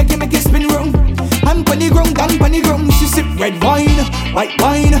round, make it spin round. I'm funny ground. She sip red wine, white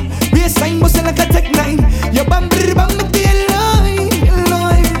wine. Baseline bustin' like a tech nine. Your bam tail line.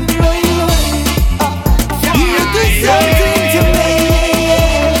 You do something to me,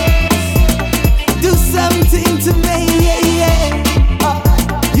 yeah. Do something to me, yeah.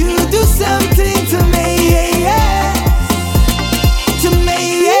 You do something to me, yeah. To me,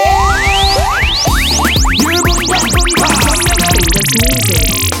 yeah. You're boom.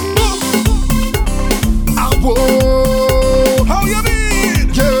 Whoa, how you mean?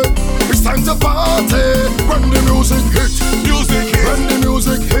 Yeah, it's time to party. When the music hit. When the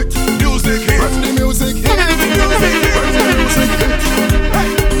music hit. When the music hit. Hey,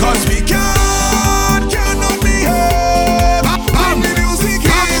 'cause we cannot behave. When the music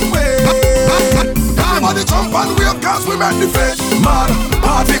hit, everybody jump and wave 'cause we make the fete mad.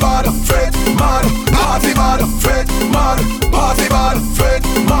 Party bad, fete mad. Party bad, fete mad. Party bad, fete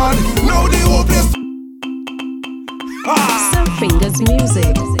mad. Now the whole place. Some Fingers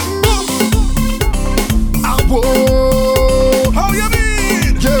Music. Whoa, how you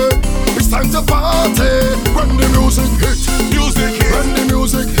mean? Yeah, it's time to party. When the music hit. When the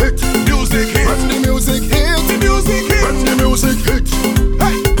music hit. When the music hit. When the music hit.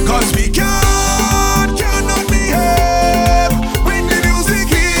 Hey, 'cause we cannot behave. When the music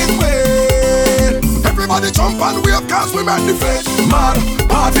hit, everybody jump and wave 'cause we make the fete mad.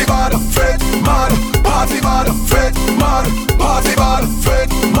 Party bad, fete mad. Party bad, fete mad. Party bad,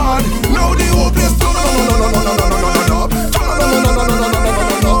 fete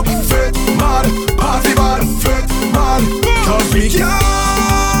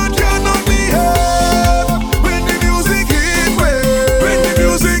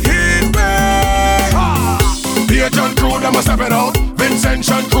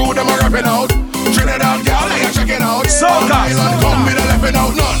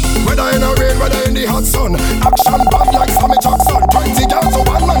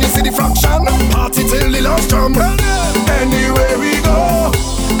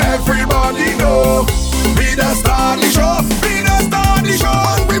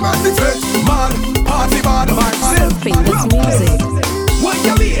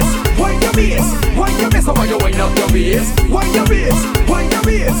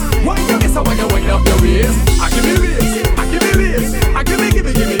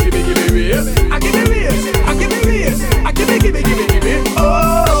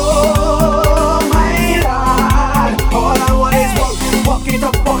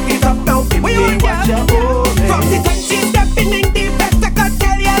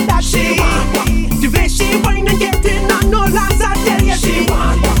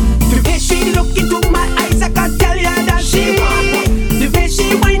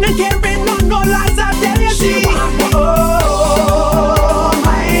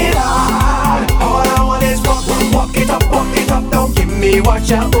what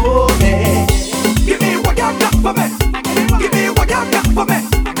you owe me. Give me what you got for me. Give me what you got for me.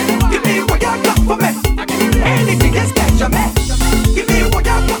 Give me what you got for me. Anything is catch me. Give me what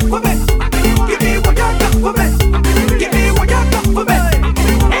you got for me. Give me what you got for me. Give me what you got for me.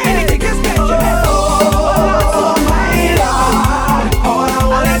 Anything is catch me. Oh my Lord, all I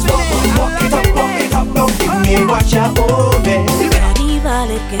want is walk it up, don't give me what you owe me. Carnival,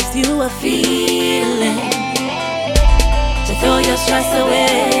 it gives you a feeling to throw your stress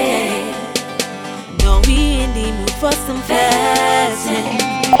away. Know we in the mood for some flexing.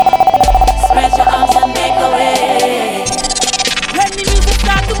 Spread your arms and make a way. When the music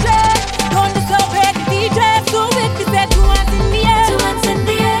start to play, don't disobey the DJ. So if you said 2 hands in the air, 2 hands in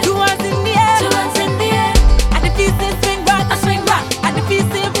the air, 2 hands in the air, 2 hands in the air. And if you say swing back, I swing back. And if you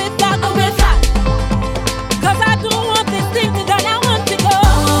say whip back, I whip back. 'Cause I don't want this thing to die, I want to go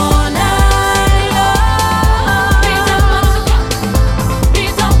all night long. We don't want to go. We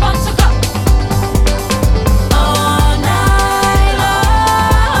don't want to go. All night long.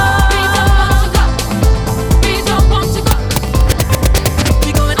 We don't want to go. We don't want to go. We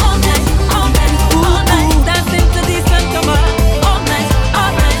going all night, all night, all night. Dancing to the sun come on. All night,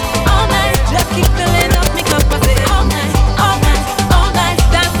 all night, all night. Just keep filling up me cup, I say all night, all night, all night.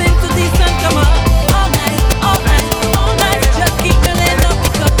 Dancing to the sun come on. All night, all night, all night. Just keep filling up me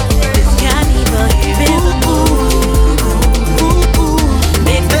cup. This carnival here is a mood.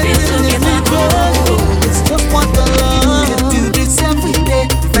 Makes me feel so get my groove. It's just what I love. Can do this every day.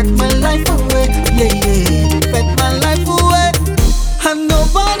 Fed my life away. Yeah, yeah. Fed my life away. And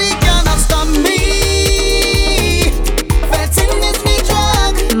nobody cannot stop me. Fetting is me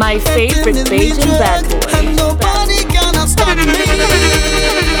drug. My favorite Bajan bad boy. And nobody cannot stop me.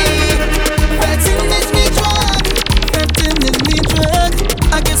 Fetting is me drug. Fetting is me drug.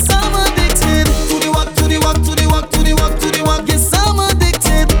 I guess I'm addicted to the walk, to the walk, to the walk, to the walk, to the walk. Guess I'm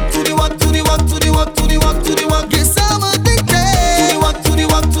addicted to the walk, to the walk, to the walk, to the walk, to the walk. Guess I'm addicted to the walk, to the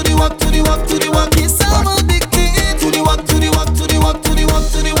walk, to the walk, to the walk, to the walk. Guess I'm addicted to the walk, to the walk, to the walk, to the walk,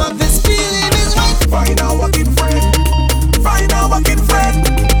 to the walk. This feeling is right. Find a walking friend. Find a walking friend.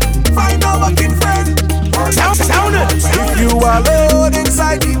 Find a walking friend. Sound it. If you are alone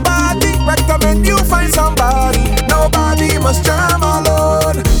inside the party, recommend you find somebody. Nobody must jam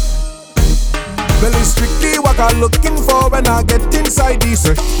alone. Well, it's strictly what I'm looking for when I get inside the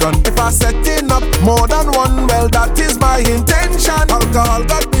session. If I setting up more than one, well, that is my intention. Alcohol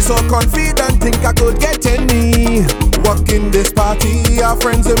got me so confident, think I could get any. Walking this party, our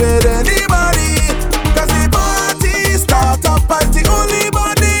friends are with anybody. 'Cause the party start up as the only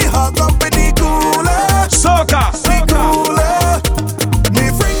body. Hug up in the cooler. Soca, the cooler. Me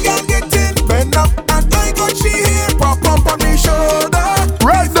friend can get in, bend up, and I got she here, pop up on me shoulder.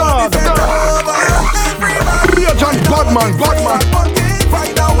 Right now, John Godman, Godman.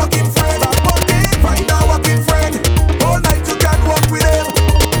 Find a walking friend, find a walking friend. All night you can walk with him.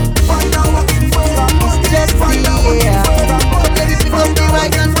 Find a walking friend, Just find a walking yeah. friend. Let it become the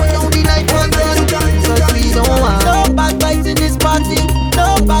right and put down the night one gun. 'Cause we don't want no bad bites in this party. No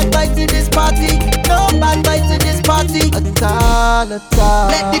bad bites in this party. No bad bites in this party. At all, at all.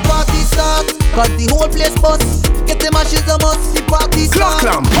 Let the party start. 'Cause the whole place bust. Get them ashes a must. The party start.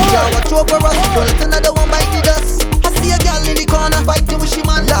 Yeah, watch over us. Don't let another one bite the dust. I see a girl in the corner fighting with she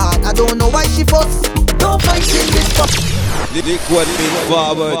man. Lord, I don't know why she fuss. Don't fight in this fuck. The liquid means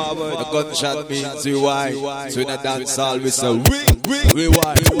forward, the gunshot means rewind. So in a dance hall we say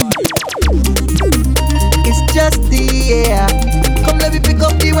rewind. It's just the air. Come let me pick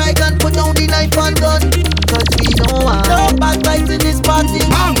up the right and put down the knife and gun. 'Cause we don't want no bad bites in this party.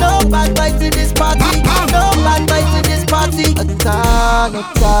 No bad bites in this party. No bad bites in this party. At all,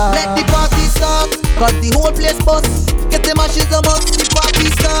 at all. Let the party start. 'Cause the whole place bust. Get them ashes a must. The party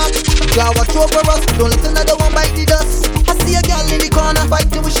start. God watch over us. Don't let another one bite the dust. I see a girl in the corner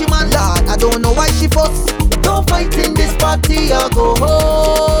fighting with she man. Lord, I don't know why she fuss. Don't fight in this party or go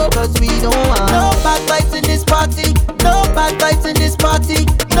home. 'Cause we don't want no bad bites in this party. No bad bites in this party.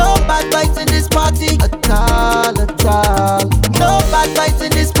 No bad bites in this party. At all, at all. No bad bites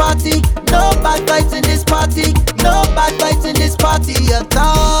in this party. No bad bites in this party. No bad bites in this party at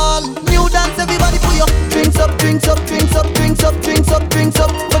all. New dance, everybody put your drinks up, drinks up, drinks up, drinks up, drinks up, drinks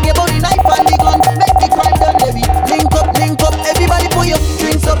up. Forget about the knife and the gun. Make the crime done heavy. Link up, link up. Everybody put your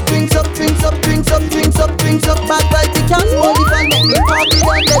drinks up, drinks up, drinks up, drinks up, drinks up, drinks up. Bad bites, you can't hold it and make me party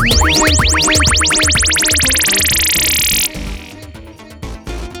done.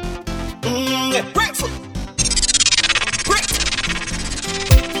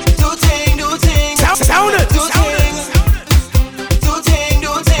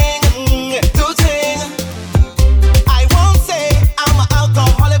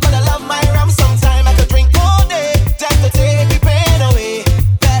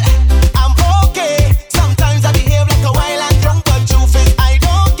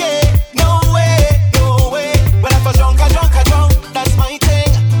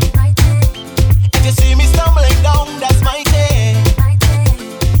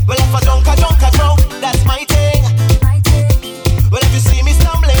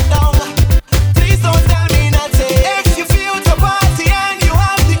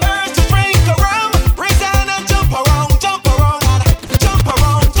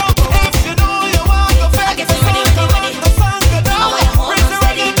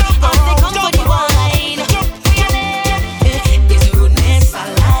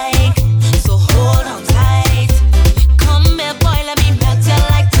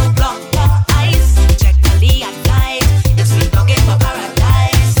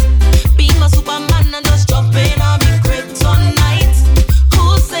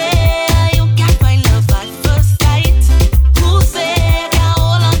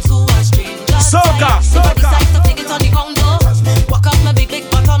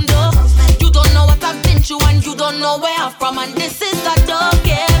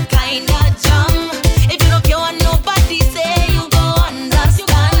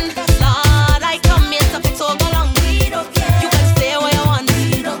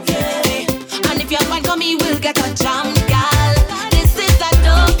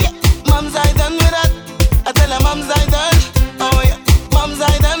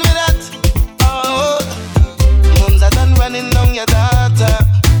 daughter.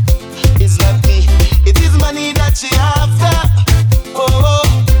 It's not me, it is money that she after. Oh,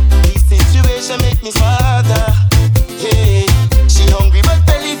 this situation make me smarter. Yeah, she hungry but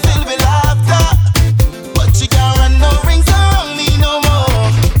belly filled with laughter. But she can't run no rings around me no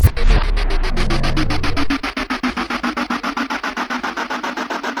more.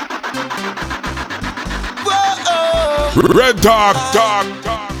 Whoa, Red Dawg, Dawg.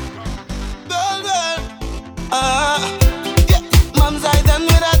 Yeah, mom's I done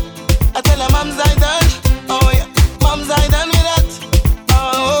with that. I tell her mom's I done. Oh yeah, mom's I done with that.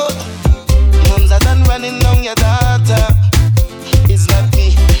 Oh, mom's I done running down your daughter. It's not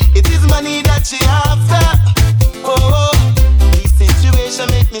me, it is money that she after. Oh, this situation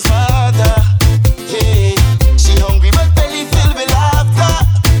make me smarter. Yeah, she hungry but belly filled with laughter.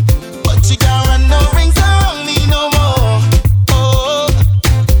 But she can't run no rings around me no more. Oh,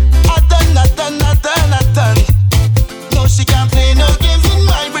 I done. No, she can't play no games in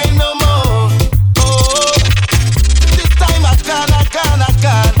my brain no more. Oh, this time I can't.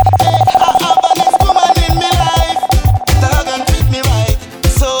 Hey, I have a next woman in my life. Dawg and treat me right.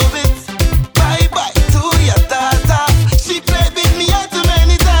 So it's bye-bye to your daughter. She played with me out too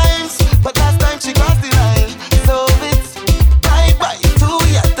many times, but last time she crossed the line. So it's bye-bye to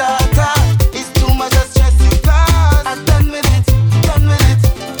your daughter. It's too much of stress you cause. I'm done with it.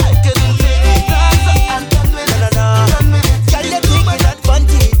 I couldn't take it on, so I'm done with it. Done with it. Girl, you taking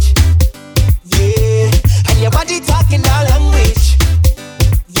advantage. Yeah, and your body talking our language.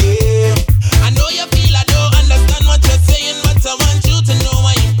 Yeah, I know you feel I don't understand what you're saying, but I want you to know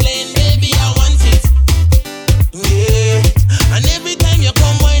why you're playing, baby. I want it. yeah. And every time you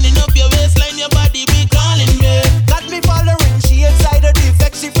come winding up your waistline, your body be calling me. Got me following, she inside her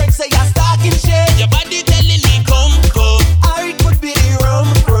defect. She friends say you're stalking shit. Your body telling me come. Or it could be the rum.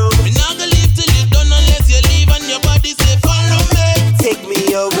 We not gonna leave till you done unless you leave and your body say follow me. Take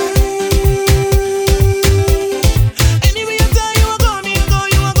me away. Anyway you tell you I go, me I go,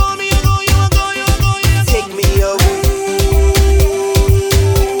 you I go, me I go, you I go, you I go, you I go. Take me away.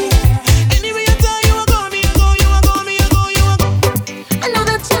 Anyway you tell you I go, me I go, you I go, me I go, you I go. I know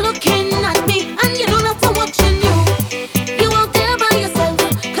that you're looking at me, and you know that I'm watching you. You out there by yourself,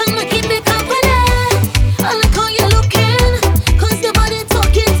 come and keep me company. I like how you're looking, cause your body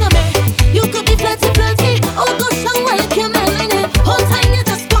talking to me. You could be flirty, oh gosh, I like your melanin. Whole time you're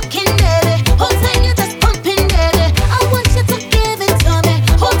just walking, baby. Whole time you're just pumping, baby. I want you to give it to me.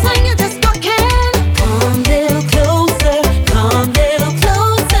 Whole time you're just walking. Come little closer,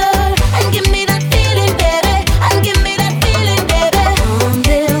 and give me that feeling, baby. And give me that feeling, baby. Come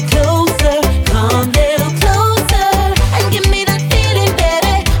little closer, and give me that feeling,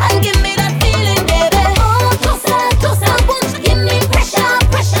 baby. And give me that feeling, baby. Oh, closer, won't you give me pressure?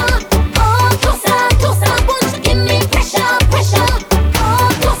 Oh, closer, won't you give me pressure? Oh,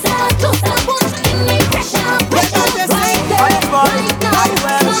 closer, won't you give me pressure? Right there, right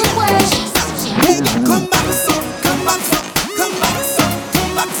now, somewhere. Come back so, come back so, come back so,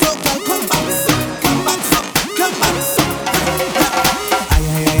 come back so, come back so, come back so, come back so.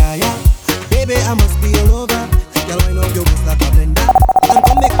 Ay. Baby, I must be all over. Girl, I know your waist like a blender, and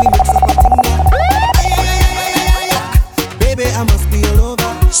come make me mix up a thing now. Ay. Baby, I must be all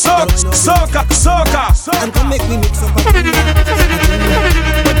over. Soca. And come make me mix up a thing now.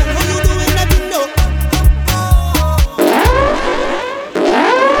 But how you doing that you know?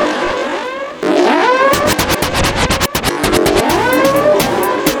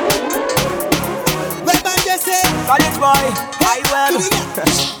 Where band you say? College boy, I will.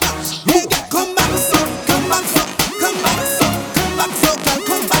 Hey, come back so, come back so, come back so, come back so, girl,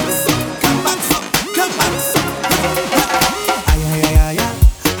 come back so, come back so, come back so. Ay.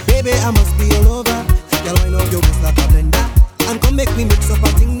 Baby, I must be all over. Girl, I know your waist like a blender, and come make me mix up a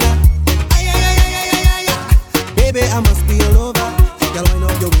thing now. Ay. Baby, I must be all over. Girl, I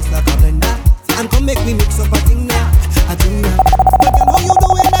know your waist like a blender, and come make me mix up a thing now. A thing now. But girl, how you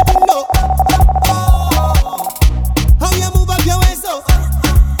doing that you know? How you move up your waist so?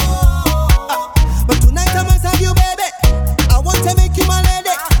 But tonight I must have you, baby. I want to make you my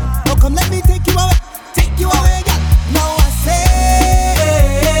lady. Oh, come let me take you away, girl. Now I say,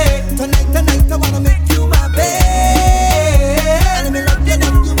 tonight I wanna make you my babe. And let me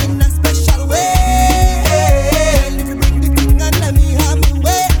love you in a special way. If you bring the thing and let me have you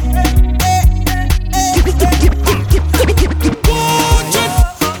way.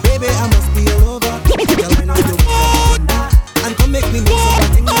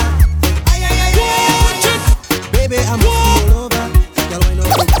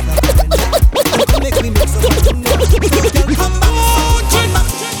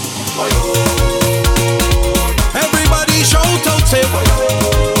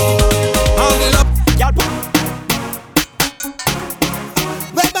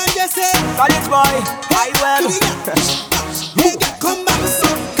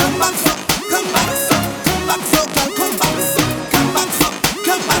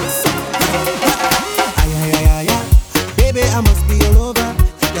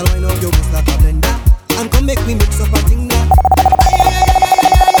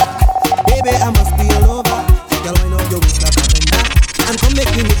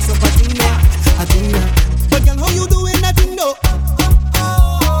 me mix up a thing there, a thing there. But girl, how you doing that thing though?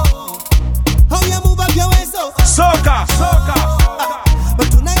 How you move up your waist so? Soca.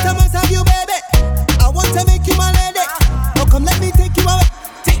 But tonight I must have you, baby. I want to make you my lady. Oh, come let me take you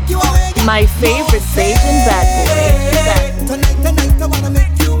away. Girl. My favorite Bajan bad boy. Tonight I wanna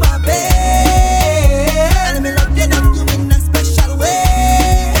make you my baby. And let me love you in a special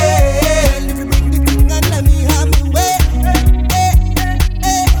way. Let me bring the thing and let me have me way.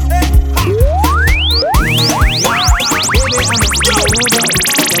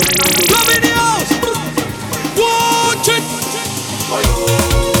 Love in the house. Watch it.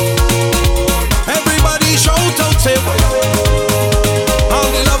 Everybody shout out, say all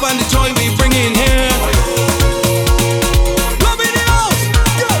the love and the joy we bring in here. Love in the house.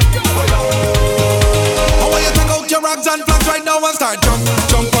 I want you to take out your rags and flags right now and start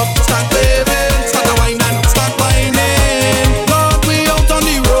jump up, start waving, start to whine and start whining. Lord, we out on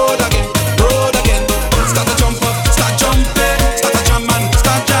the road again. Start to jump up, start jumping, start to jam and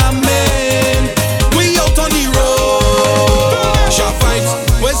start jamming. We out on the road. Sharp vibes,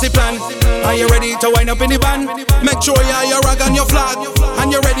 where's the plan? Are you ready to wind up in the van? Make sure you have your rag and your flag,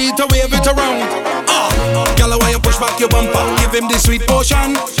 and you're ready to wave it around. Gala, why you push back your bumper? Give him the sweet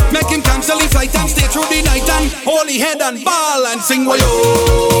potion. Make him cancel his flight and stay through the night and hold his head and ball and sing wayo.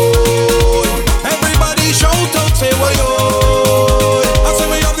 Everybody shout out, say wayo. I say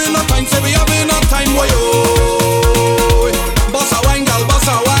we having no time, say we having no time, wayo. Bossa wine, gal,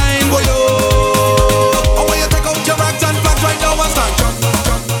 bossa wine, wayo. Oh, when you take out your rags and flags right now and start jump.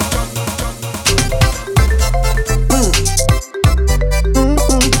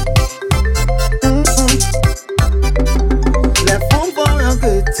 Left home for a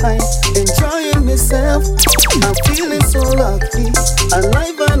good time, enjoying myself. I'm feeling so lucky,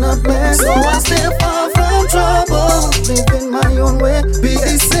 alive and a blessed. So I stay far from trouble, living my own way. Be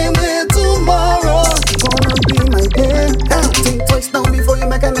the same way tomorrow, gonna be my day. Think twice now before you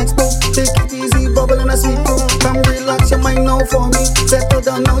make an next move. Take it easy, bubble in a sweet room. Come relax your mind now for me. Settle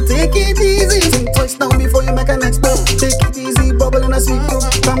down now, take it easy. Think twice now before you make an next move. Take it easy, bubble in a sweet room.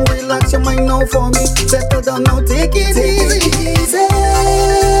 Come relax your mind now for me. Settle down now, take it easy.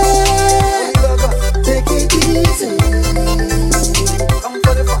 Take it easy. Come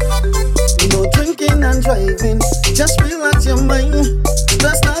for the fun. No drinking and driving. Just relax your mind.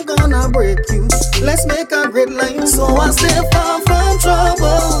 That's not gonna break you. Let's make a great line. So I stay far from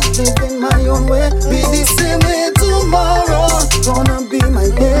trouble, living my own way. Be the same way tomorrow, gonna be my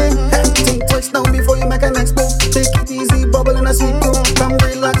day. Think twice now before you make a next move. Take it easy, bubble in a sweet room. Come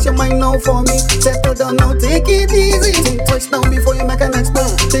relax your mind now for me. Settle down now, take it easy. Think twice now before you make a next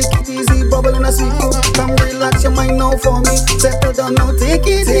move. Take it easy, bubble in a sweet room. Come relax your mind now for me. Settle down now, take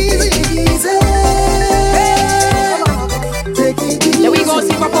it easy. Take it easy. Here we go,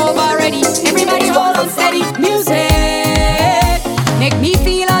 sing up over already. Everybody hold on steady. Music make me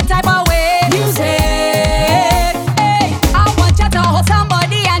feel a type of way. Music, hey, I want you to hold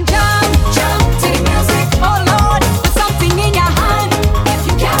somebody and jump to the music. Oh Lord, put something in your hand. If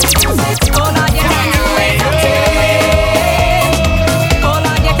you can't music, oh Lord, you can do it. Oh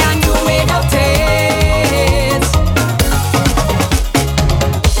Lord, you can do without it.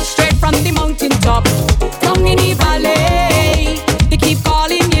 Straight from the mountain.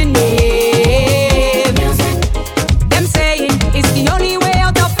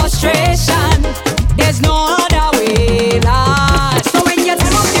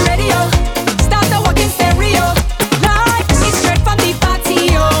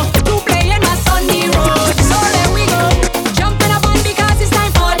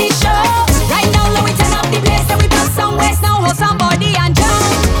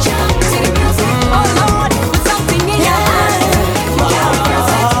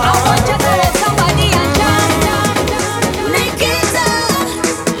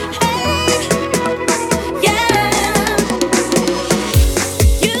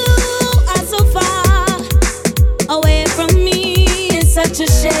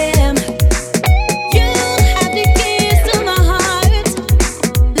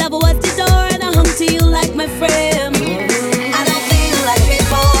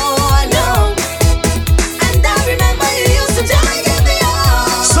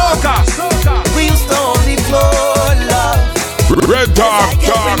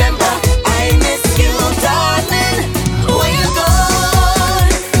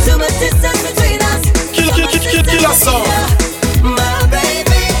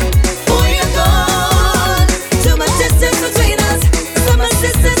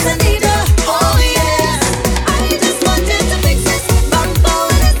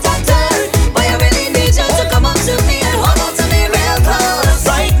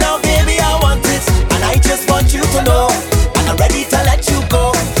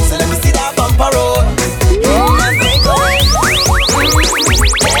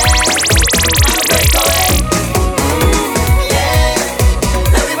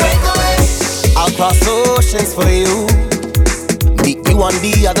 cross oceans for you. Meet you on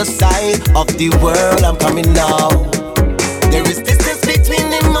the other side of the world, I'm coming now. There is distance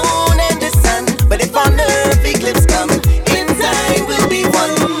between the moon and the sun, but if on earth eclipse come, in time we'll be one.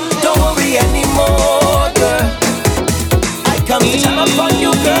 Don't worry anymore, girl. I come to jam upon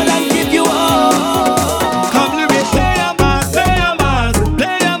you, girl, and give you all. Come to me, play a mass, play a mass,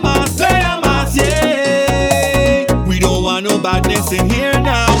 play a mass, play a mass, yeah. We don't want no badness in here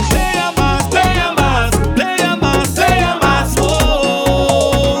now. Play a mass, play a mass, play a mass, play a mass,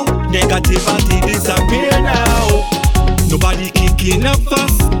 whoa. Negativity disappear now. Nobody kicking a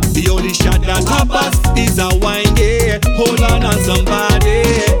fuss. The only shot that happens is a wine, yeah. Hold on somebody.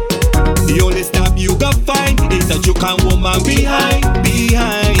 The only stab you got find is a joke and woman behind.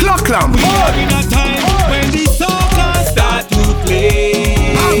 Clock clamp. We are in a time when the soca start to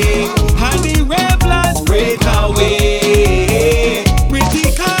play, and the revelers break away.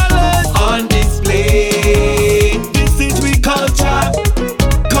 Pretty colors on display. This is we culture.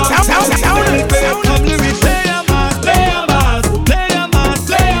 Come lyrics, play a mass, play a mass, play a mass,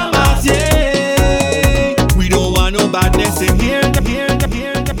 play a mass, yeah. We don't want no badness in here.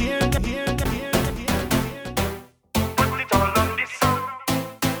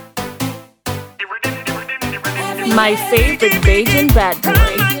 My favorite Bajan bad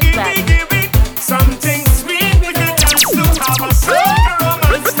boy. Something sweet we can dance to, have a soca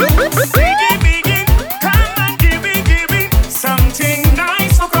romance to. Biggie, come and give it. Something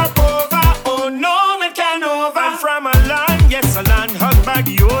nice to come over, oh no, it can over. I'm from a land, yes, a land hugged by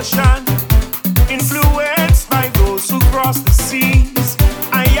the ocean, influenced by those who cross the seas.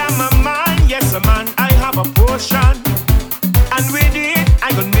 I am a man, yes, a man, I have a portion, and with it,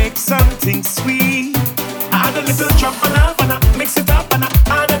 I gonna make something sweet. I add a little drop and I mix it up and I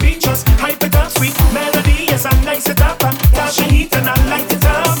add a beat, just hype it up, sweet melody, yes, I nice it up and dash a heat and I light it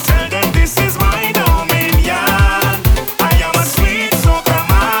up. Tell them this is my dominion. I am a sweet soca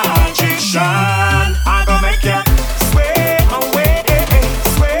magician. I gonna make ya sway away,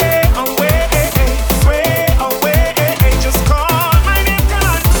 sway away, sway away. Just call my name,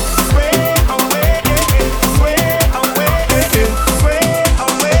 God. Sway away, sway away, sway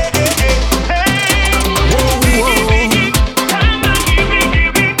away.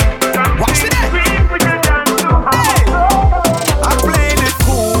 Watch it. I played it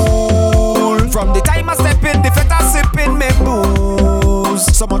cool from the time I step in, the feta sipping me booze.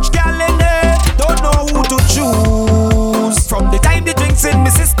 So much gal in there, don't know who to choose. From the time the drinks in my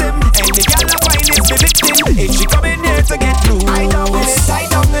system, and the gal I find is the victim. If she come in here to get loose, I down in it, I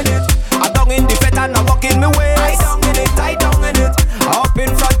down in it. I down in the feta and I walk in my way. I down in it, I down in it. Up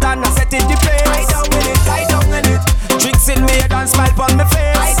in front and I set in the place. I down in it, I down in it. Drinks in me head and smile on my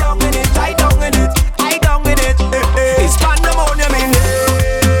face. I down in it, I down in it, I down in it. It's pandemonium in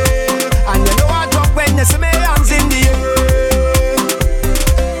here, and you know I drop when you see me hands in the air.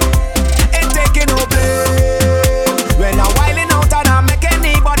 Ain't taking no blame when I'm wilding out and I make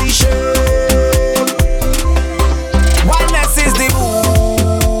anybody shake. Wildness is the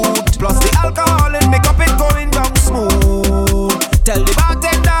mood, plus the alcohol in me cup it going down smooth. Tell the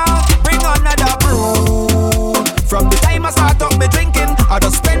bartender bring another brew. From the time I start up me drinking, I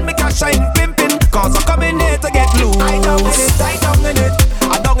just spend me cash I'm pimping, cause I'm coming here to get loose. I down in it, I down in it.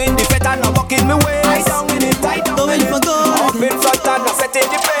 I down in the fete and I walk in my way. I down in it, I down in it. Up in front and I set in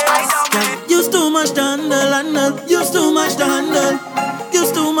the place. I down in it. Use too much to handle. Use too much to handle.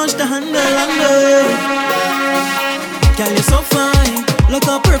 Use too much to handle. Girl, you're so fine, look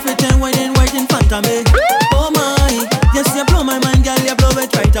how perfect and white in front of me. Oh my, yes, you blow my mind, girl, you blow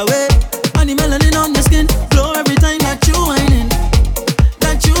it right away. And the melanin on your skin glow every time that you whining.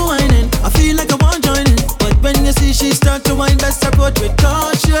 I feel like I want joining, but when you see she start to whine, best approach with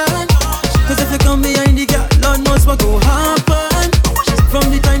caution. Cause if you come behind the girl, Lord knows what go happen. From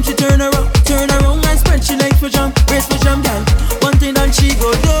the time she turn around and spread she like for jump, brace for jump, girl. One thing that she go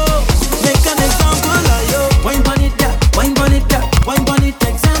do, make an example of you. Wine on it, girl, wine on it, girl, wine on it,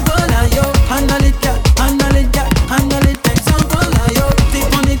 example of you. Handle it, girl, handle it, girl, handle it, example of you. Tip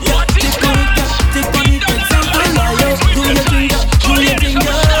on it, girl, tip on it, girl, tip on it, example of you. Do your thing, girl, do your thing,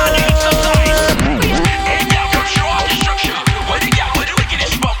 girl.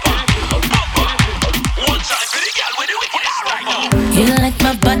 You like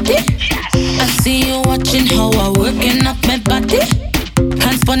my body? I see you watching how I working up my body.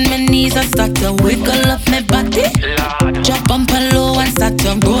 Hands on my knees, I start to wiggle up my body. Drop bumper low and start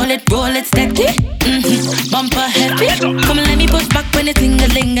to roll it steady. Bumper heavy. Come and let me push back when it's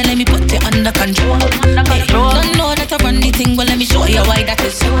ting-a-ling and let me put it under control. Hey, don't know that I run the thing, but let me show you why that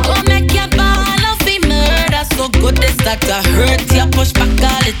is. Don't make your ball of the murder so good this that I hurt you. Push back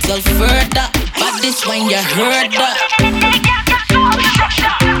a little further. Bad this when you heard that.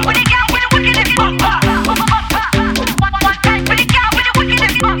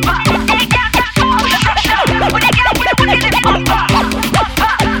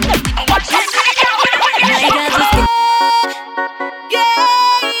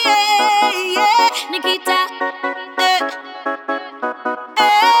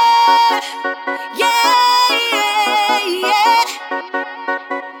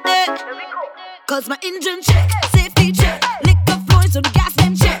 Cause my engine check, safety check, liquor flow so the gas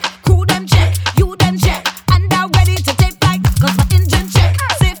them check, crew them check, you them check, and I'm ready to take flight. Cause my engine check,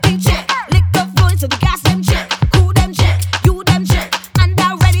 safety check, liquor flow so the gas them check, crew them check, you them check, and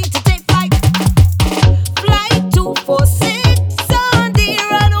I'm ready to take flight. Flight 246 on the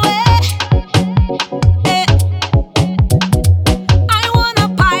runway. I want a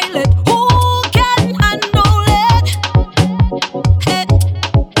pilot who can handle it.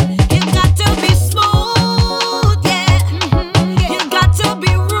 You got to be smooth, yeah. You got to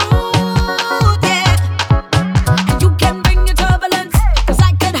be rude, yeah. And you can bring your turbulence, cause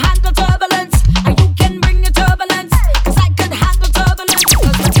I could handle turbulence. And you can bring your turbulence, cause I could handle turbulence.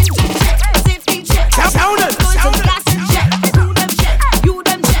 Cause my engine check, safety check, Sound it, sound it. Gas and check, crew them check, you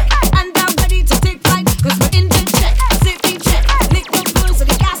them check, and I'm ready to take flight. Cause my engine check, safety check, liquor flow so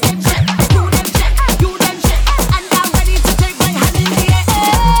the gas them check, crew them check, you them check, and I'm ready to take my hand in the air.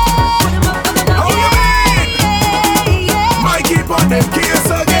 Put 'em up, put 'em up, Might keep on them case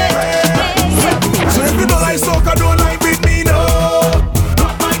again. So if you don't like soca, don't like with me, no.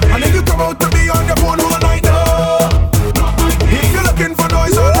 And if you come out to me on your phone all night, no. If you're looking for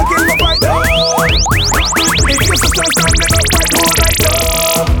noise or looking for fight, no. If you're such a standing up fight all night, no.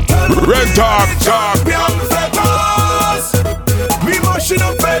 Red Dawg, Champion fetters. We mushing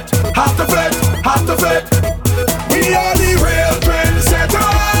up fet, have to fet, have to fet. We are the real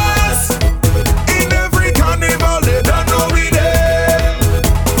trendsetters. In every carnival, they don't know we there.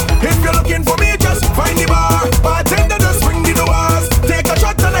 If you're looking for me, just find the bar. Bartender just ring the doors. Take a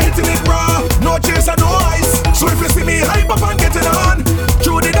shot and I hitting it raw. No chase and no ice. So if you see me hype up and getting on,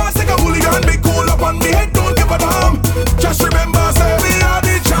 through the dance like a hooligan, be cool up on me head, don't give a damn. Just remember, say we are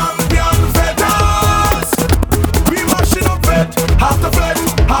the champion fetters. We mashing up fet, half the fet,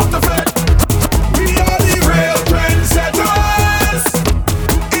 half the fet. We are the real trendsetters.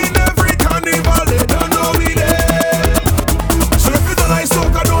 In every carnival, they don't know we there. So if you don't like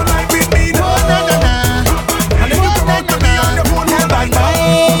soca, don't like with me, no. And if you come out to me on your phone, all night, no.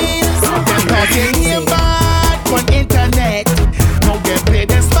 Talking about on internet. Now they play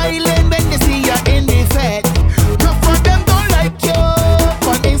the smiling when they see you in the fed. Not for them don't like you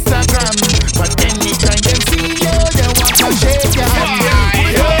on Instagram, but anytime them see you, they want to shake your hand.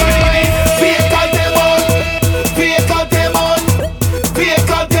 Fake out them on, fake out them on,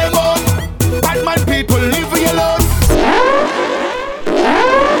 fake out them on. Bad man people, leave you alone.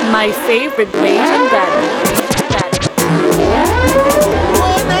 My favorite Bajan bad boy.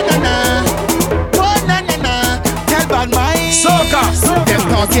 Oh na na na, oh na na na. Tell bad mind. Soca. Them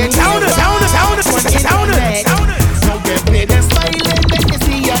talking Sound it, sound it, sound it, sound it, sound it. Now they play the smiling when they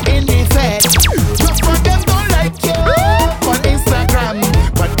see you in the fed. Just for them don't like you on Instagram,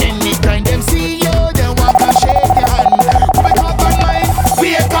 but anytime them see you, they want to shake your hand. But up on mine,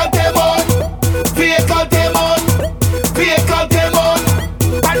 fake out them on, fake out them on, fake out them on.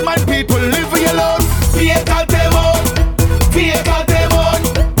 Bad man people, leave you alone. Fake out them on, fake out them on,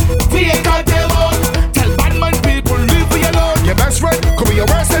 fake out them on. Tell bad man people, leave you alone. Your best friend, could be your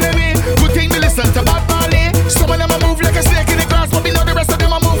worst enemy. Good thing me listen to Bad Marley. Some of them a move like a snake in the grass, but we know the rest of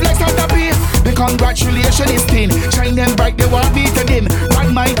them a move like Santa Fe. The congratulations is thin. Shine them bright, they want beat to dim.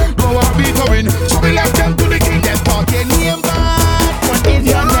 Bad mind, don't want beat to win. So we left them to the king. Them talking name bad on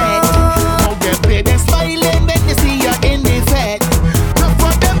internet. Now they play the smiling when they see you in the fed. Not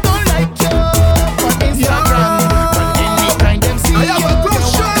for them don't like you on Instagram, but anytime them see you, they want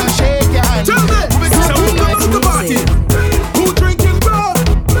to shake your hand. Tell me, so who come out the party? Who drinking rum?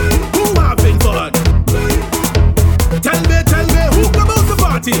 Who having fun? Tell me, who come out the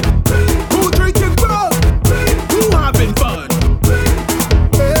party? Who drinking rum? Who having fun?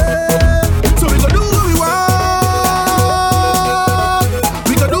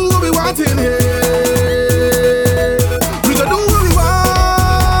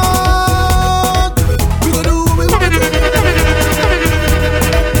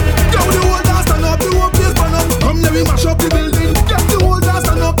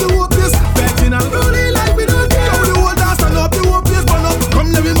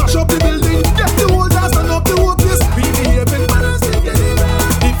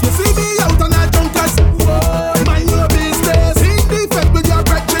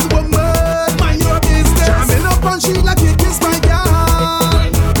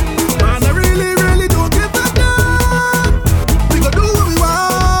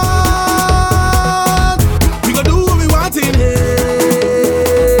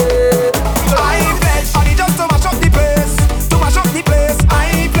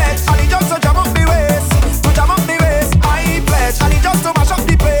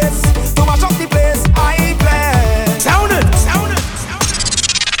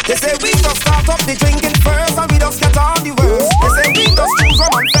 They say we just start up the drinking first and we just get on the worst. They say we just choose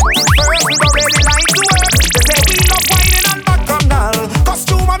rum and set it first. We don't really like to work. They say we love whining and bacchanal.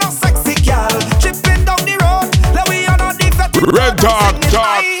 Costume and a sexy gal. Tripping down the road. Let we on a defect. Red Dawg,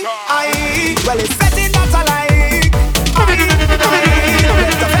 Dawg. Well, it's setting that I like. Let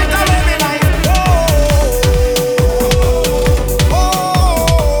the better way me like.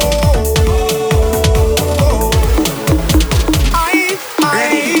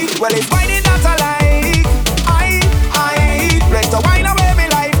 Well, it's whining that I like. Let the wine away me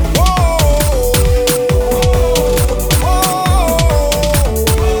like.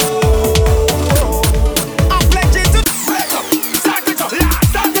 I'm pledging to wake up, start to jump,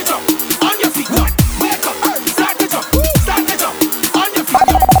 start to jump on your feet. What? Wake up, start to jump on your feet.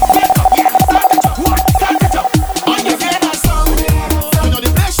 Wake up, yeah, start to jump. What? Start to jump on your feet. You know the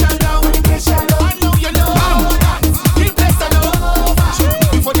pressure down. I know you know that. Keep pressure down.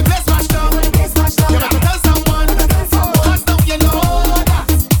 Before the place smash down, you have to tell someone. Cause now you know that.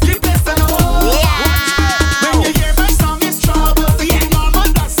 Keep pressure down. When you hear my song, it's trouble. Normal,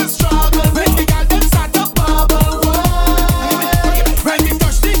 that's a struggle. When the girl them start to bubble, when we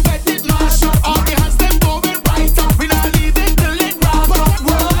touch the bed, it mash up. All the hands them going right up. We not leave it till it wrap up.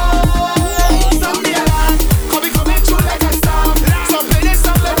 Sound the alarm, coming through like a storm. So play this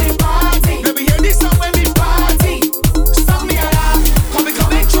song, let me party. Let me hear this song when we party. Sound the alarm, coming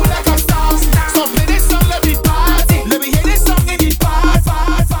through like a storm. So play this song, let me party. Let me hear this song in the party.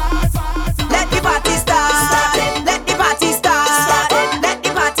 Let the party start. Let the party start. Let the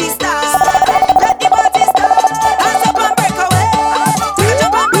party start. Let the party start. Hands up and break away. Take a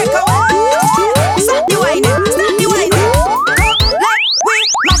jump and break away. Stop the whining. Stop the whining. Let we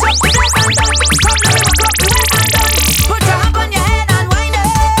mash up the place and done. Come let me walk up the waist and done. Put your hand on your head and whine it.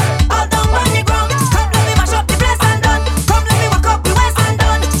 All down on the ground. Come let me mash up the place and done. Come let me walk up the waist and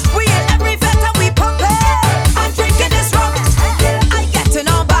done. We in every fete and we pumping and drinking this rum. I get to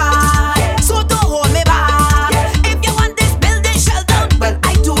know bad, so don't hold me back. If you want this building shell down, well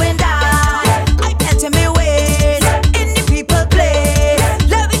I doing that. I bent in me ways in the people place.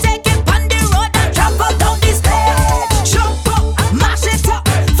 Let me take it on the road and travel down the stage. Jump up, mash it up,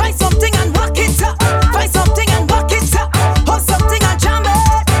 find something and walk it up. Find something and walk it up. Hold something and jam it.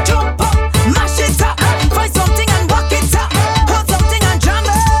 Jump up, mash it up, find something and walk it up. Hold something and jam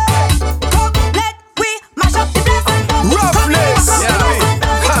it. Come, let we mash up the place and done. Roughness.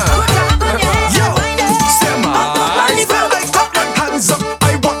 Hands up,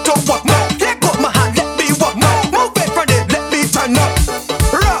 I want to walk now. Let go my hand, let me walk now. Move it from it, let me turn up.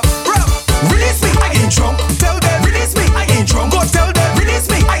 Rough, release me, I ain't drunk. Tell them, release me, I ain't drunk. Go tell them, release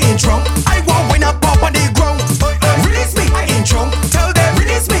me, I ain't drunk. I want when I pop on the ground. Release me, I ain't drunk. Tell them,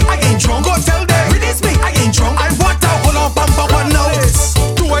 release me, I ain't drunk. Go tell them, release me, I ain't drunk. I want to hold on, bumper one now.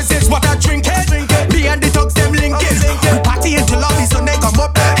 Towards this what I drink it. Me and the thugs them linking. We party until lobby so they come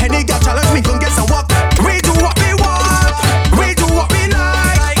up. Any girl challenge me, come get some walk. We do what we want. We do what we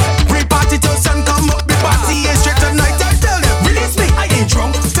like. We party till sun come up. We party is straight tonight. I tell them, release me, I ain't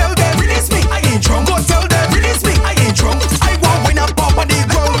drunk. Tell them, release me, I ain't drunk. Go tell them, release me, I ain't drunk. I want when I pop on the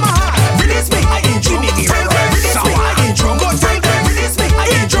ground. Release me, I ain't drunk. Tell them, release me, I ain't drunk. Go tell them, release me, I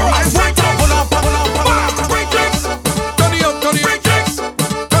ain't drunk. I want to hold on, break drinks. Turn it up, turn it up.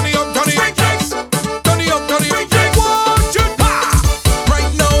 Turn it up, turn it up. Turn it up, turn it up. Right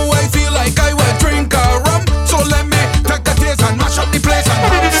now I feel like I will drink a rum. So let me take a taste and mash up the place and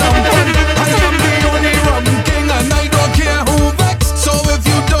have some fun. I am the only rum king and I don't care who vex. So if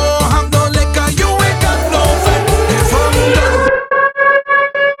you don't have no liquor, you ain't got no fun. If I'm done.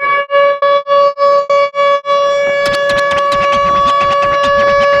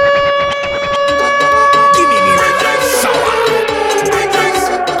 Give me red drinks, sour. Red drinks,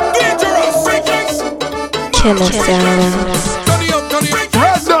 dangerous. Red drinks. Killer sounds. Turn it up, turn it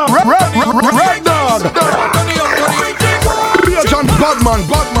up. Red Dawg. Be a John Badman.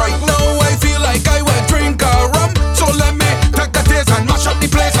 Right now I feel like I will drink a rum. So let me take a taste and mash up the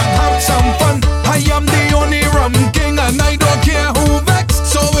place and have some fun. I am the only rum king and I don't care who vex.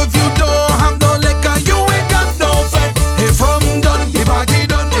 So if you don't have no liquor, you ain't got no fun. If I'm done, the party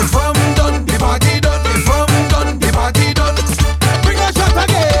done. If I'm done, the party done. If I'm done, the party done. Bring a shot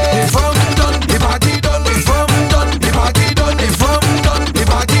again. If I'm done, the party done. If I'm done, the party done. If I'm done, the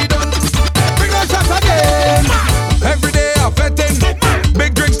party done. Bring a shot again. Every day I'm betting.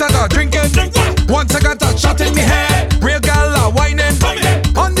 Big drinks that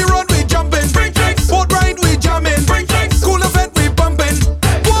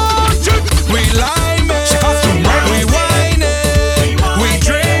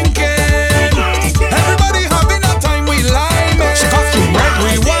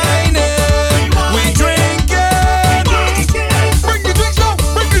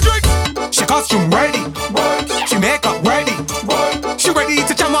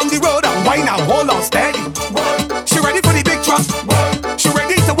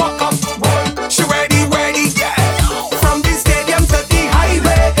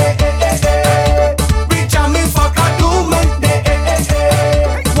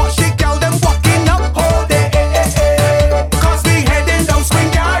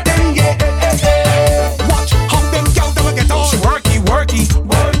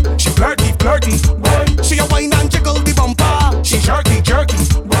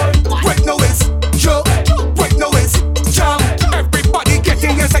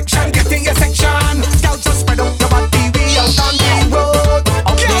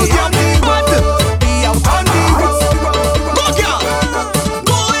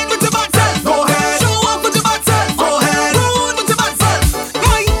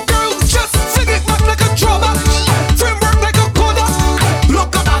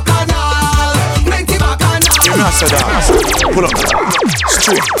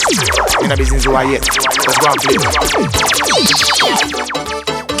Straight. In a business who I yet. Let's go and play.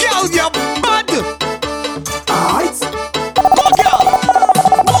 Girl, you're bad. Alright. Go girl.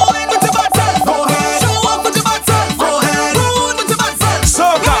 Go ahead with your bad self. Go ahead. Show off with your bad self. Go ahead. Rude with your bad self.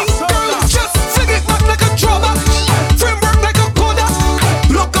 Soca. Girl, just sing it back like a drummer. Framework like a coda.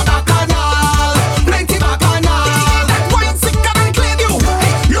 Look at that canal. Plenty bacchanal. That wine sicker than claim you.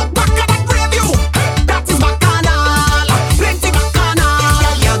 Hey, look back at that review. Hey, that is bacchanal. Plenty bacchanal.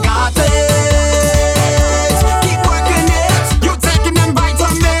 You got it. Keep working it. You taking them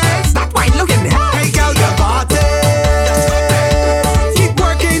vitamins. That wine looking hey girl, you got it. Keep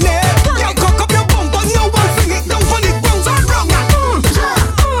working it. Girl, cock up your bum, but no one sing it down on it bounce and wrong.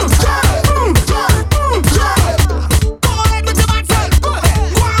 Go ahead with your bad self. Go ahead.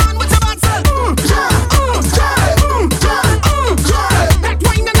 Go on with your bad self. That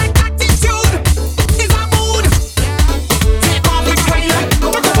wine and that attitude is a mood. Take off like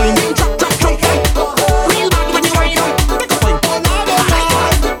wine. Drop, drop, drop. Real bad when you wine. Take a wine.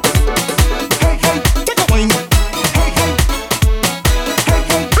 Hey, hey, take a wine. Hey, hey. Hey,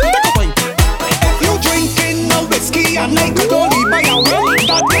 hey, take a wine. If you drinking no whiskey and like a dolly by a rum,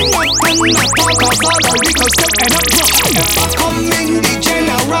 that ain't nothing at all, 'cause all the liquor's still end up drunk. If I come in the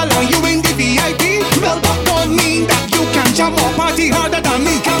general and you in the VIP, well that don't mean that you can jump or party harder than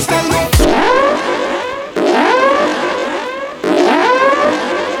me. Can't stand me.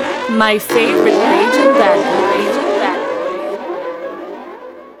 My favorite Bajan bad boy.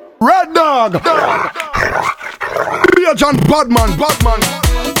 Red Dawg. Be a John Badman.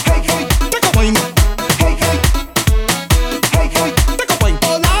 Hey, hey, take a wine. Hey, hey. Hey, hey, take a wine.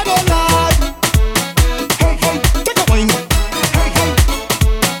 Oh lad, oh lad. Hey, hey, take a wine. Hey, hey.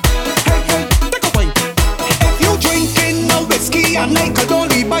 Hey, hey, take a wine. If you drinking no whiskey and like a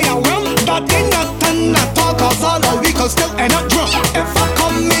dolly by a rum, that ain't nothing at all, 'cause all the liquor's still end up drunk. If I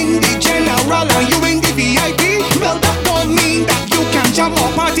come in the general and you in the VIP, well that don't mean that you can jump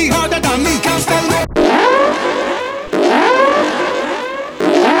or party harder than me. Can't stand me.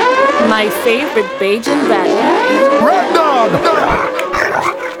 My favorite Bajan bad boy. Red Dawg.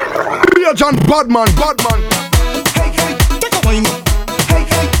 Be a John Badman. Hey, hey, take a wine. Hey,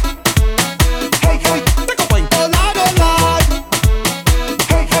 hey. Hey, hey, take a wine. Oh lad, oh lad.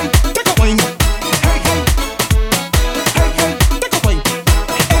 Hey, hey, take a wine. Hey, hey. Hey, hey, take a wine.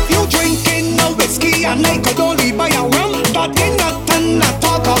 If you drinking no whiskey and like a dolly by a rum, that ain't nothing at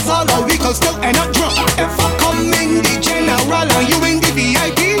all, 'cause all the liquor's still end up drunk. If I come in the general and you in the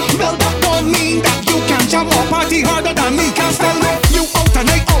VIP, well that don't mean that you can jump or party harder than me. Can't stand me. You out and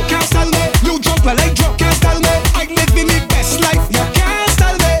night out, can't stand me. You drunk well like drunk, can't stand me. I live in me best life, you can't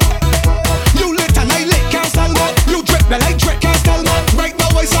stand me. You lit and I lit, can't stand me. You drip well like drip, can't stand me. Right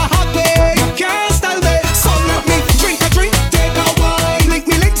now it's a hot day, you can't stand me. So let me drink a drink, take a wine, link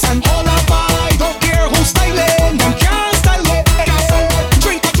me links and all I buy. Don't care who's styling, you can't stand me.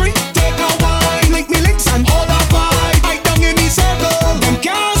 Drink a drink, take a wine, link me links and all I buy. I down in me circle, you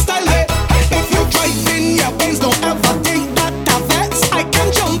can't stand me. If you drive in your Benz, don't ever think that a vex. I can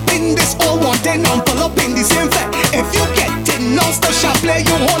jump in this all one then and pull up in the same vet. If you get in lost the shop play,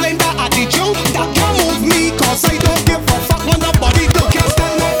 you holding that attitude that can move me, 'cause I don't give a fuck when nobody do. Can't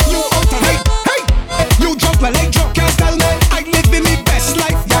stand me. You out and hey, hey. You drunk well like drunk, can't stand me. I live in me best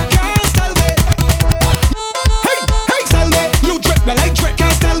life, you can't stand me. Hey, hey, stand me. You drip well like drip,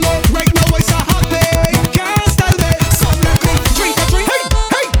 can't stand me. Right now it's a hot day, you can't stand me. So let me drink a drink. Hey,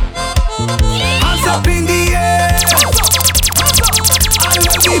 hey. Hands up in the air. I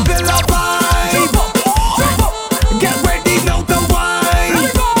let me build a vibe. Get ready now to wine.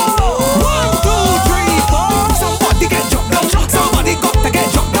 1, 2, 3, 4. Somebody get jumped down. Somebody got to get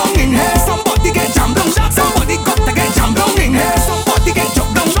jumped down in here. Somebody get jammed down. Somebody got to get jammed down in here. Somebody get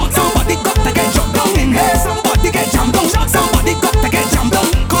jumped down. Somebody got to get jumped down in here. Somebody get jammed down. Somebody got to get jammed down.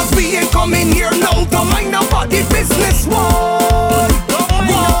 'Cause we ain't coming here now to mind nobody business. Whoa.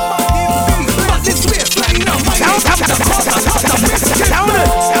 But this waistline now mind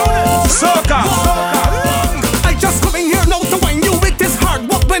Soca. I just coming here now to wine you with this hard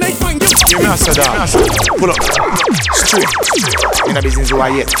work when I find you. Give me a Dawg. Pull up. Straight. In a business who I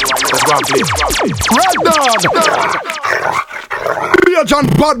yet. Let's go and play. Red Dawg. Be a John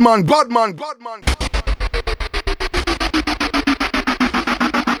Badman.